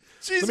 Ruth.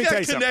 She's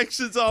got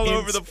connections all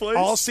over the place.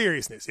 All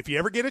seriousness, if you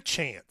ever get a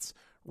chance,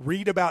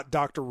 read about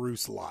Dr.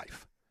 Ruth's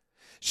life.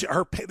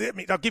 I'll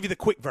give you the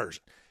quick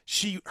version.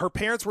 Her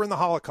parents were in the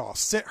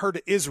Holocaust, sent her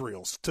to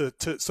Israel to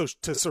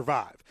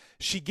survive.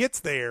 She gets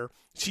there.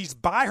 She's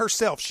by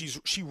herself.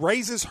 She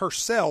raises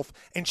herself,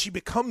 and she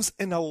becomes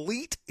an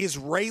elite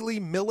Israeli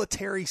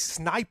military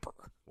sniper.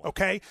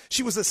 Okay?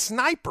 She was a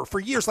sniper for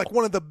years, like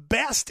one of the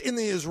best in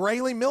the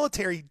Israeli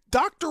military,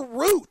 Dr.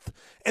 Ruth,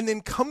 and then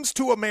comes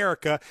to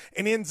America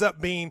and ends up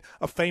being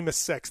a famous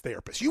sex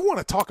therapist. You want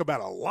to talk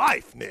about a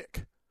life,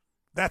 Nick.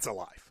 That's a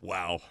life.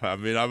 Wow.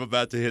 I'm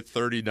about to hit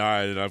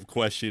 39, and I'm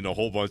questioning a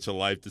whole bunch of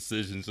life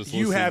decisions just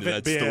listening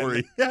to that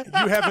story.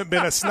 You haven't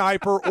been a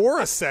sniper or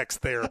a sex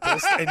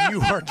therapist, and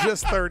you are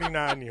just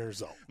 39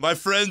 years old. My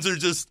friends are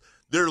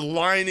they're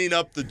lining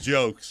up the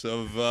jokes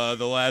of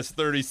the last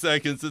 30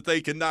 seconds that they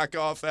can knock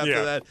off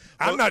after that.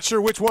 I'm not sure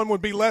which one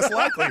would be less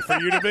likely for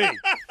you to be.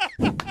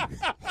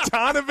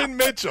 Donovan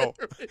Mitchell.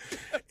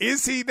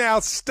 Is he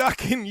now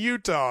stuck in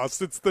Utah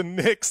since the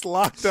Knicks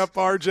locked up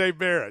R.J.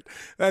 Barrett?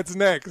 That's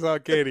next on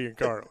Katie and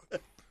Carlin.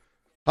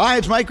 Hi,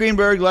 it's Mike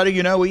Greenberg letting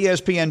you know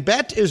ESPN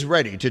Bet is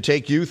ready to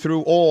take you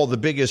through all the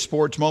biggest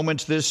sports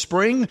moments this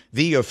spring.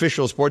 The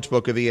official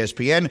sportsbook of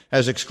ESPN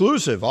has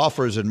exclusive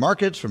offers and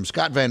markets from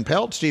Scott Van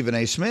Pelt, Stephen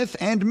A. Smith,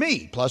 and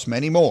me, plus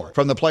many more.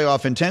 From the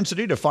playoff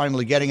intensity to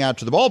finally getting out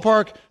to the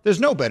ballpark,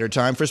 there's no better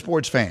time for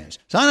sports fans.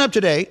 Sign up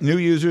today. New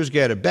users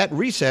get a bet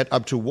reset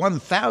up to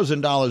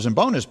 $1,000 in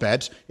bonus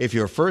bets if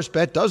your first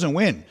bet doesn't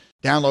win.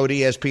 Download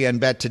ESPN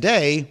Bet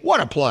today.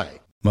 What a play.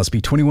 Must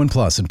be 21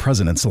 plus and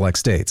present in select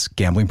states.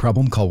 Gambling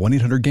problem? Call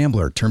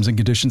 1-800-GAMBLER. Terms and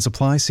conditions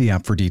apply. See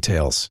app for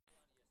details.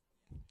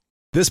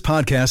 This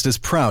podcast is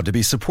proud to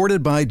be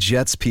supported by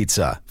Jets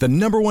Pizza, the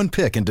 #1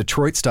 pick in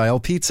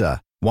Detroit-style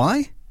pizza.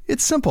 Why?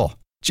 It's simple.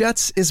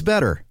 Jets is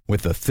better.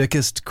 With the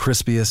thickest,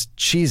 crispiest,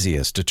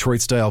 cheesiest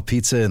Detroit-style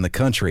pizza in the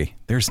country,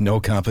 there's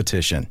no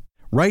competition.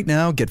 Right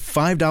now, get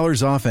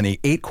 $5 off any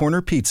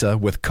 8-corner pizza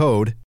with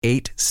code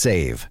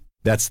 8SAVE.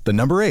 That's the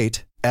number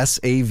 8,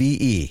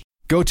 S-A-V-E.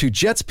 Go to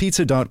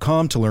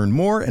jetspizza.com to learn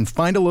more and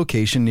find a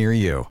location near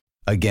you.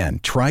 Again,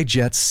 try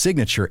Jet's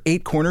signature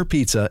 8-corner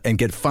pizza and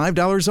get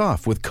 $5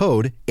 off with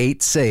code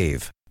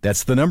 8SAVE.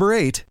 That's the number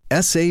 8,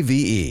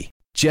 S-A-V-E.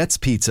 Jet's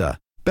Pizza.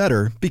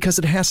 Better because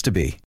it has to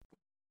be.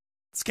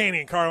 It's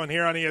Katie and Carlin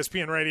here on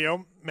ESPN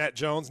Radio. Matt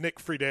Jones, Nick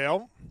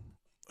Friedel,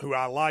 who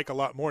I like a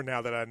lot more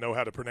now that I know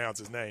how to pronounce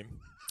his name.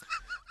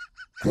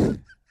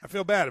 I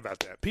feel bad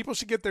about that. People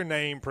should get their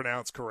name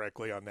pronounced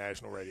correctly on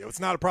national radio. It's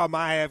not a problem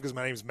I have because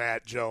my name's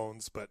Matt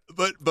Jones. But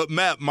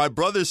Matt, my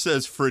brother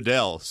says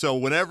Friedel. So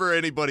whenever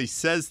anybody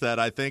says that,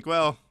 I think,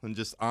 well, I'm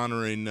just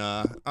honoring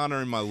my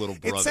little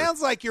brother. It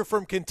sounds like you're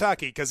from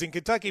Kentucky because in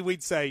Kentucky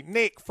we'd say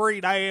Nick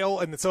Friedel,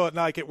 and so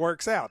it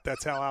works out.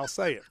 That's how I'll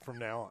say it from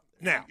now on.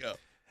 Now,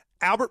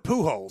 Albert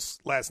Pujols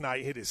last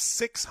night hit his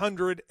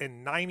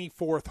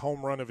 694th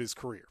home run of his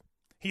career.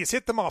 He has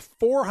hit them off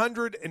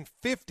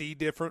 450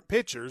 different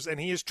pitchers, and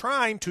he is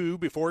trying to,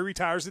 before he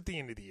retires at the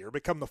end of the year,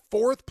 become the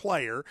fourth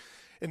player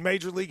in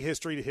Major League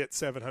history to hit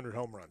 700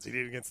 home runs. He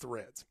did it against the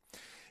Reds.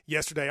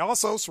 Yesterday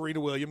also,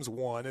 Serena Williams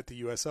won at the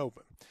U.S.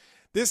 Open.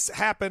 This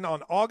happened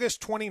on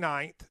August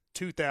 29th,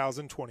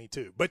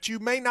 2022. But you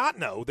may not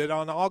know that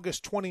on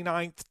August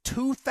 29th,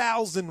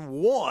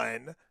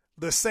 2001,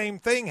 the same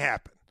thing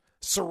happened.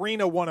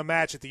 Serena won a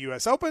match at the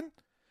U.S. Open,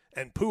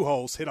 and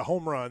Pujols hit a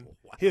home run,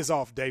 his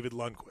off David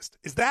Lundquist.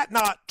 Is that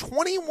not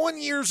 21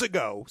 years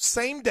ago,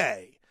 same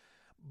day,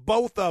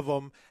 both of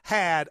them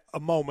had a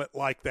moment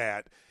like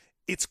that?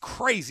 It's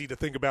crazy to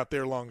think about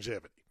their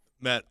longevity.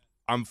 Matt,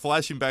 I'm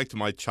flashing back to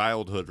my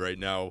childhood right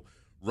now,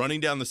 running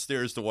down the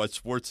stairs to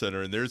watch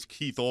SportsCenter, and there's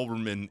Keith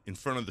Olbermann in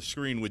front of the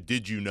screen with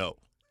Did You Know?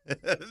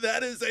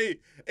 That is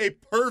a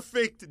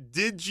perfect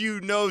Did You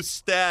Know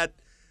stat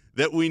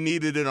that we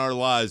needed in our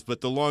lives,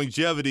 but the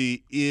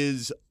longevity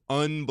is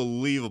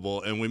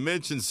unbelievable. And we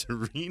mentioned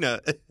Serena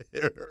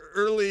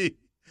early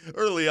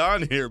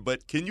on here,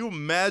 but can you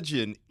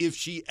imagine if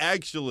she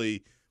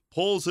actually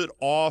pulls it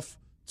off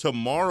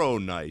tomorrow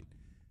night?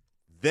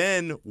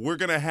 Then we're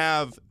going to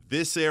have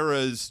this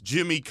era's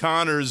Jimmy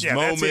Connors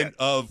moment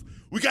of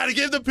we got to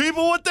give the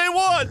people what they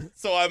want.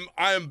 So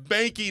I'm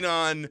banking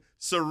on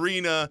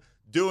Serena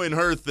doing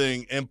her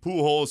thing and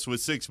Pujols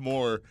with 6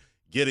 more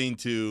getting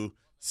to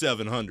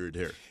 700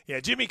 here. Yeah,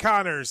 Jimmy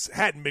Connors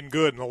hadn't been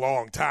good in a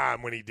long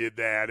time when he did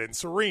that, and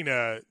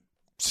Serena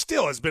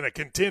still has been a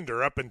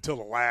contender up until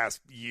the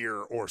last year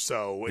or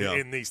so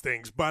in these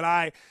things.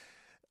 But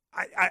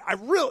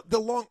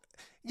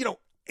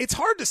it's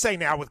hard to say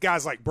now with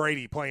guys like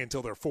Brady playing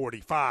until they're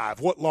 45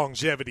 what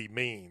longevity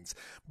means.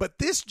 But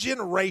this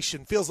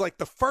generation feels like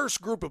the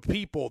first group of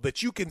people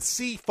that you can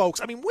see, folks.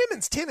 I mean,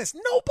 women's tennis,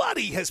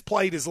 nobody has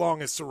played as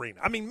long as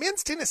Serena. I mean,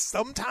 men's tennis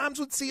sometimes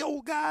would see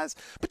old guys,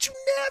 but you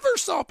never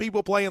saw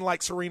people playing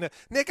like Serena.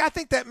 Nick, I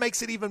think that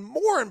makes it even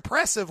more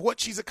impressive what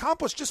she's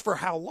accomplished just for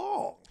how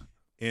long.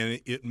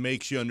 And it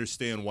makes you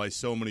understand why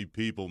so many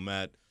people,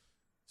 Matt,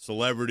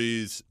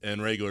 celebrities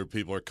and regular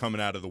people are coming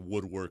out of the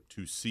woodwork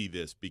to see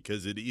this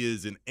because it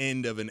is an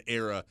end of an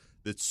era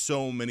that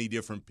so many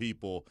different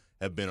people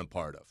have been a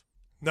part of.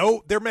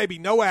 No, there may be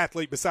no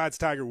athlete besides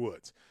Tiger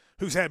Woods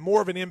who's had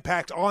more of an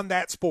impact on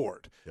that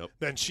sport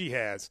than she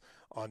has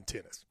on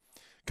tennis.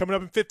 Coming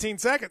up in 15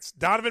 seconds,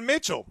 Donovan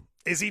Mitchell.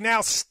 Is he now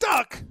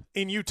stuck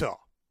in Utah?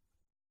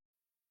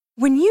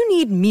 When you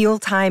need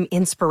mealtime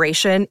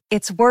inspiration,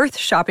 it's worth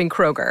shopping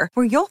Kroger,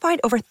 where you'll find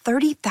over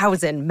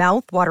 30,000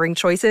 mouth-watering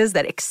choices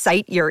that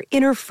excite your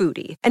inner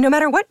foodie. And no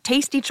matter what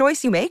tasty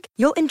choice you make,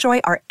 you'll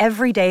enjoy our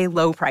everyday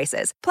low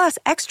prices, plus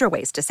extra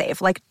ways to save,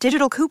 like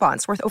digital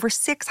coupons worth over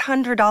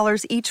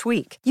 $600 each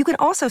week. You can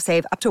also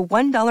save up to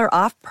 $1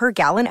 off per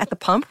gallon at the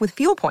pump with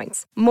fuel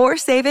points. More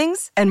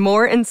savings and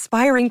more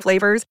inspiring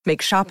flavors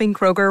make shopping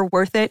Kroger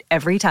worth it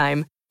every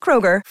time.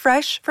 Kroger,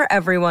 fresh for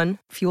everyone.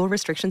 Fuel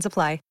restrictions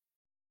apply.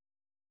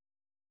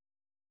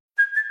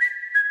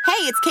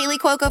 Hey, it's Kaylee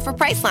Cuoco for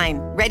Priceline.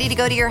 Ready to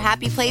go to your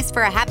happy place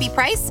for a happy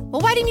price?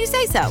 Well, why didn't you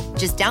say so?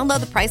 Just download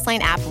the Priceline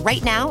app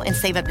right now and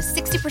save up to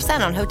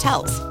 60% on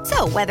hotels.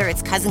 So whether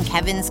it's Cousin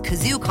Kevin's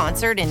Kazoo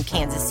Concert in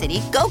Kansas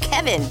City, go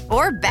Kevin,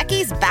 or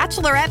Becky's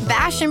Bachelorette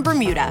Bash in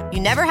Bermuda,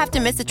 you never have to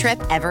miss a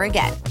trip ever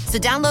again. So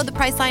download the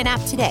Priceline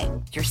app today.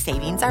 Your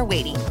savings are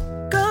waiting.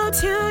 Go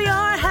to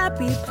your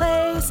happy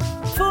place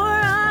for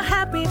a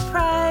happy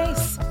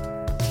price.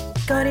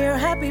 Go to your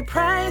happy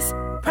price,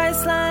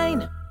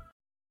 Priceline.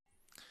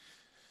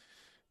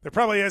 There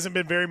probably hasn't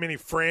been very many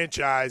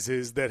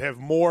franchises that have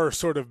more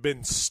sort of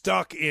been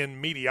stuck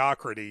in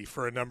mediocrity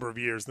for a number of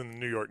years than the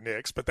New York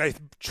Knicks, but they're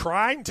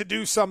trying to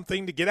do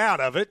something to get out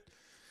of it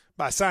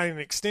by signing an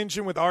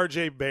extension with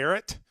R.J.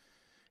 Barrett.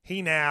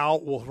 He now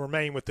will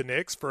remain with the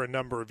Knicks for a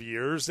number of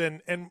years.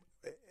 And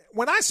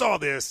when I saw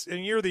this,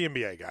 and you're the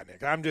NBA guy,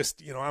 Nick, I'm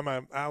just,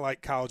 I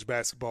like college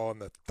basketball and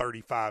the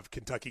 35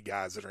 Kentucky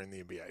guys that are in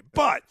the NBA.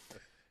 But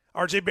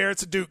R.J.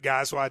 Barrett's a Duke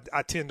guy, so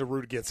I tend to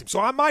root against him. So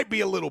I might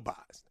be a little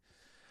biased.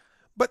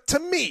 But to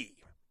me,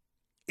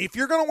 if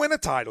you're going to win a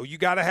title, you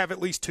got to have at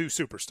least 2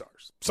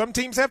 superstars. Some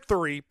teams have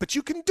 3, but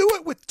you can do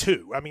it with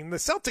 2. I mean, the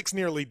Celtics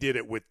nearly did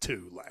it with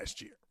 2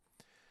 last year.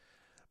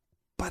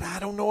 But I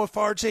don't know if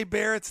R.J.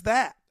 Barrett's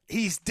that.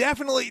 He's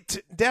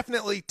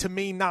definitely to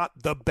me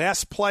not the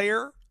best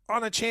player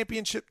on a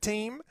championship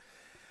team,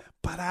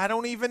 but I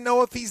don't even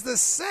know if he's the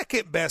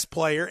second best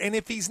player. And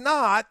if he's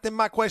not, then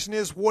my question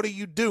is, what are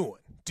you doing?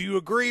 Do you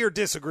agree or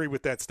disagree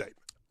with that statement?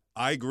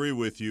 I agree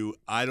with you.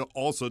 I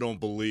also don't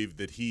believe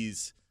that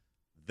he's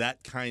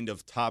that kind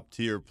of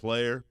top-tier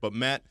player. But,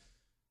 Matt,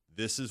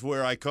 this is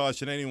where I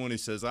caution anyone who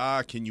says,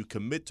 can you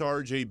commit to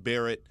R.J.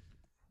 Barrett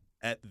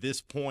at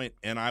this point?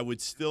 And I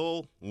would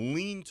still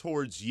lean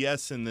towards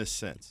yes in this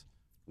sense.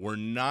 We're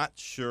not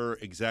sure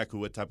exactly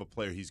what type of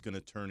player he's going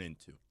to turn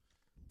into.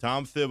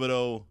 Tom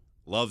Thibodeau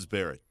loves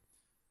Barrett.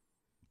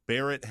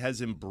 Barrett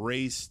has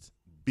embraced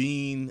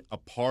being a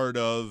part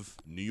of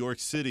New York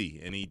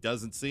City, and he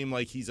doesn't seem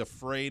like he's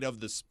afraid of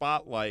the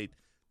spotlight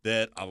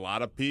that a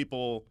lot of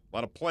people, a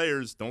lot of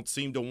players don't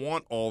seem to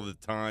want all the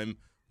time,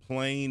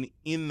 playing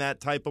in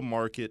that type of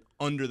market,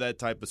 under that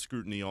type of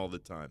scrutiny all the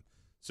time.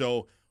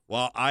 So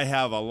while I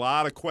have a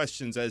lot of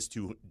questions as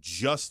to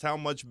just how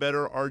much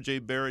better R.J.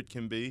 Barrett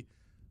can be,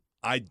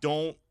 I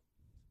don't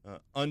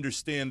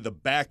understand the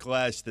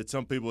backlash that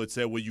some people would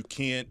say, well, you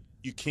can't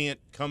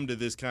come to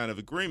this kind of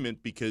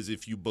agreement because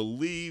if you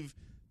believe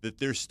that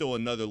there's still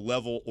another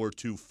level or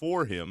two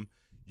for him,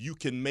 you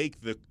can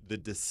make the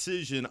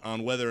decision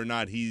on whether or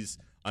not he's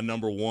a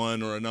number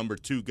one or a number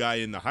two guy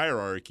in the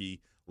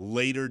hierarchy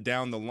later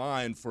down the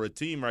line for a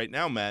team right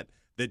now, Matt,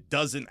 that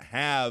doesn't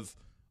have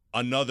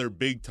another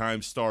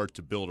big-time star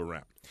to build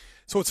around.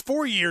 So it's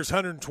 4 years,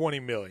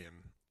 $120 million,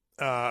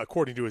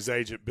 according to his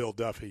agent, Bill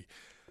Duffy.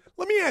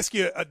 Let me ask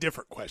you a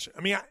different question.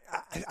 I mean,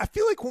 I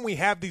feel like when we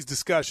have these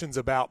discussions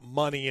about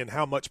money and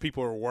how much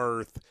people are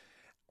worth,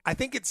 I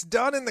think it's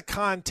done in the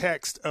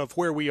context of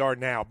where we are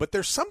now. But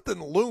there's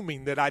something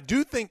looming that I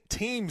do think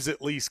teams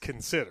at least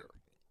consider,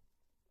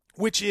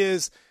 which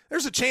is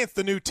there's a chance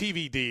the new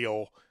TV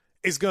deal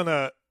is going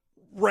to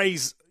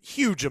raise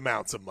huge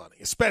amounts of money,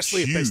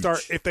 especially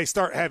if they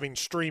start having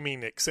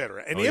streaming, et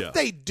cetera. And if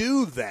they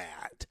do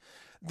that,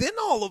 then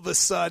all of a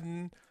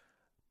sudden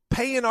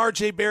paying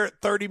R.J.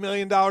 Barrett $30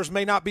 million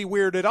may not be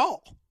weird at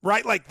all,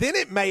 right? Like then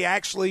it may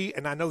actually,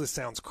 and I know this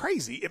sounds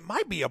crazy, it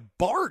might be a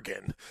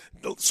bargain,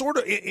 sort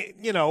of,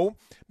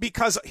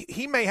 because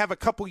he may have a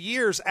couple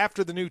years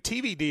after the new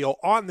TV deal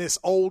on this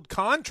old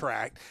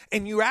contract,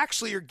 and you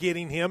actually are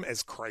getting him,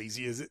 as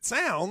crazy as it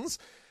sounds,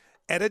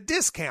 at a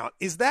discount.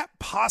 Is that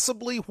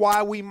possibly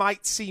why we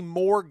might see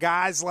more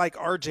guys like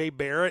R.J.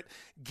 Barrett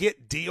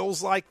get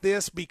deals like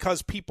this,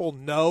 because people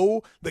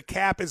know the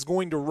cap is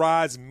going to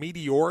rise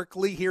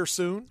meteorically here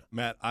soon?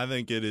 Matt, I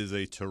think it is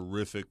a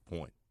terrific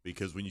point,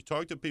 because when you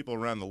talk to people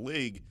around the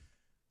league,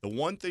 the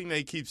one thing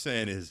they keep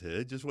saying is,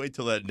 hey, just wait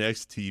till that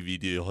next TV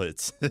deal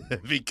hits,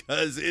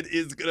 because it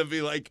is going to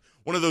be like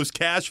one of those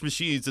cash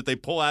machines that they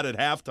pull out at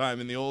halftime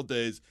in the old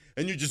days,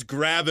 and you're just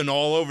grabbing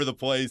all over the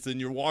place,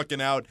 and you're walking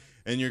out,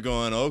 and you're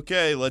going,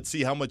 okay, let's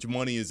see how much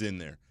money is in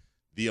there.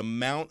 The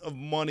amount of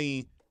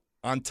money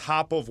on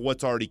top of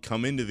what's already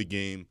come into the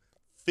game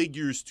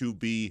figures to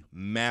be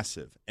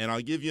massive. And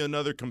I'll give you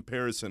another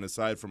comparison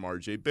aside from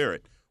R.J.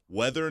 Barrett.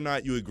 Whether or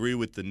not you agree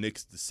with the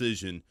Knicks'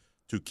 decision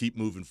to keep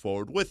moving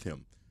forward with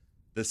him,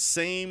 the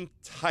same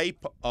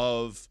type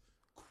of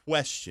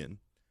question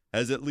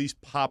has at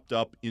least popped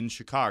up in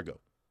Chicago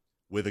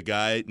with a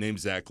guy named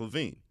Zach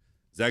LaVine.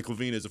 Zach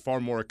LaVine is a far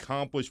more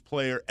accomplished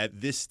player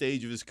at this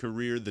stage of his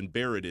career than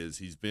Barrett is.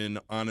 He's been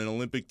on an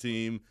Olympic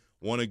team,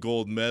 won a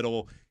gold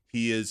medal.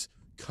 He is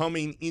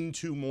coming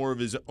into more of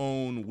his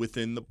own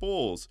within the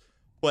Bulls.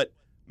 But,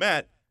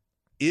 Matt,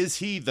 is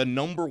he the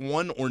number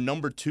one or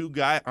number two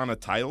guy on a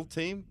title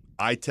team?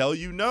 I tell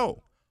you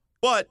no.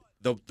 But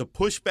the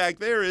pushback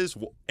there is,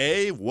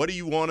 A, what do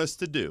you want us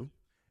to do?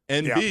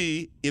 And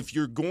B, if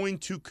you're going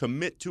to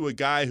commit to a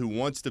guy who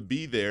wants to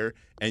be there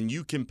and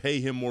you can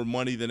pay him more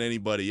money than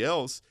anybody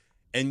else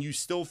and you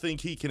still think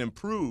he can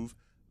improve,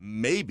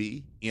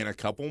 maybe in a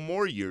couple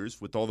more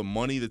years with all the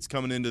money that's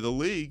coming into the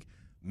league,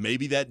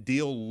 maybe that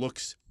deal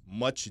looks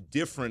much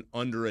different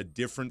under a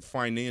different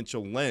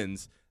financial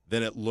lens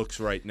than it looks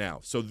right now.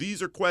 So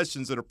these are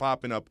questions that are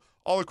popping up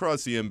all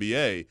across the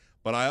NBA,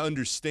 but I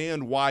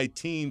understand why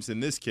teams, in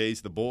this case,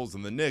 the Bulls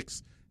and the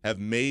Knicks, have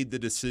made the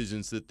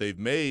decisions that they've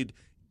made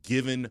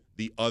given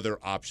the other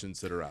options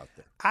that are out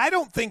there. I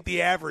don't think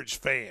the average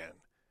fan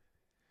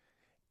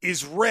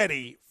is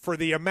ready for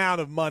the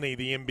amount of money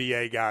the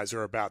NBA guys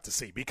are about to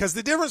see, because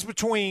the difference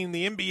between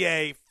the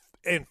NBA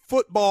and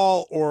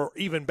football or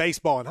even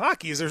baseball and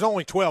hockey is there's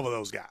only 12 of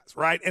those guys,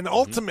 right? And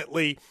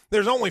ultimately,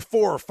 there's only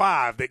 4 or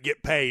 5 that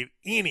get paid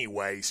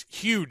anyways,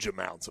 huge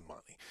amounts of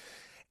money.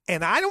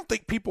 And I don't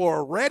think people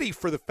are ready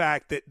for the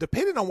fact that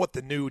depending on what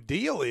the new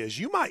deal is,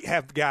 you might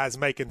have guys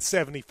making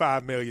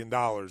 $75 million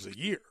a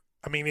year.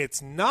 I mean,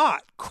 it's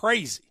not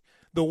crazy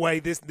the way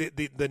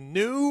the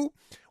new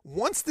 –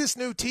 once this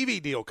new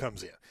TV deal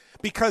comes in,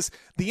 because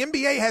the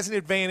NBA has an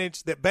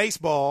advantage that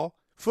baseball,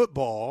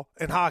 football,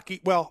 and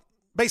hockey – well,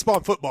 baseball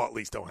and football at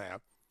least don't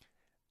have.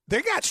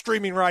 They got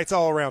streaming rights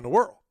all around the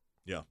world.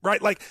 Yeah.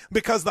 Right? Like,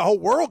 because the whole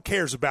world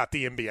cares about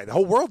the NBA. The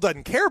whole world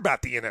doesn't care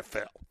about the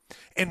NFL.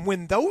 And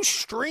when those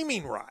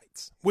streaming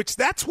rights, which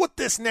that's what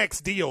this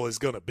next deal is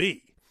going to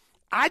be,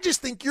 I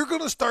just think you're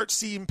going to start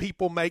seeing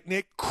people make,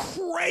 Nick,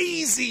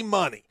 crazy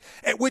money,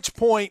 at which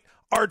point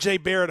R.J.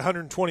 Barrett,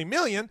 $120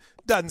 million,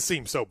 doesn't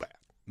seem so bad.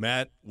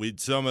 Matt, we'd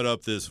sum it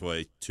up this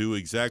way, to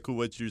exactly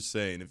what you're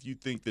saying. If you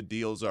think the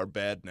deals are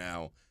bad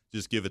now,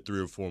 just give it 3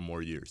 or 4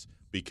 more years,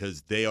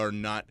 because they are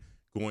not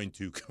going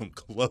to come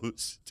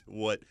close to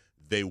what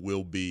they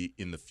will be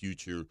in the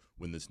future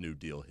when this new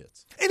deal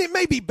hits. And it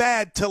may be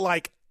bad to,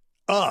 like,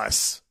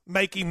 us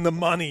making the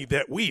money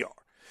that we are.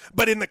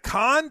 But in the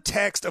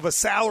context of a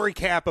salary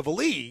cap of a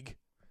league,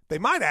 they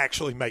might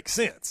actually make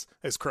sense,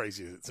 as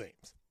crazy as it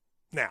seems.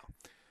 Now,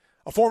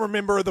 a former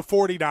member of the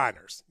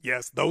 49ers,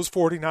 yes, those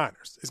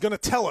 49ers, is going to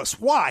tell us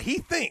why he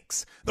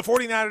thinks the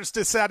 49ers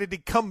decided to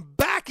come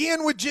back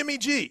in with Jimmy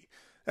G.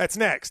 That's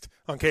next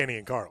on Canty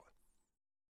and Carlin.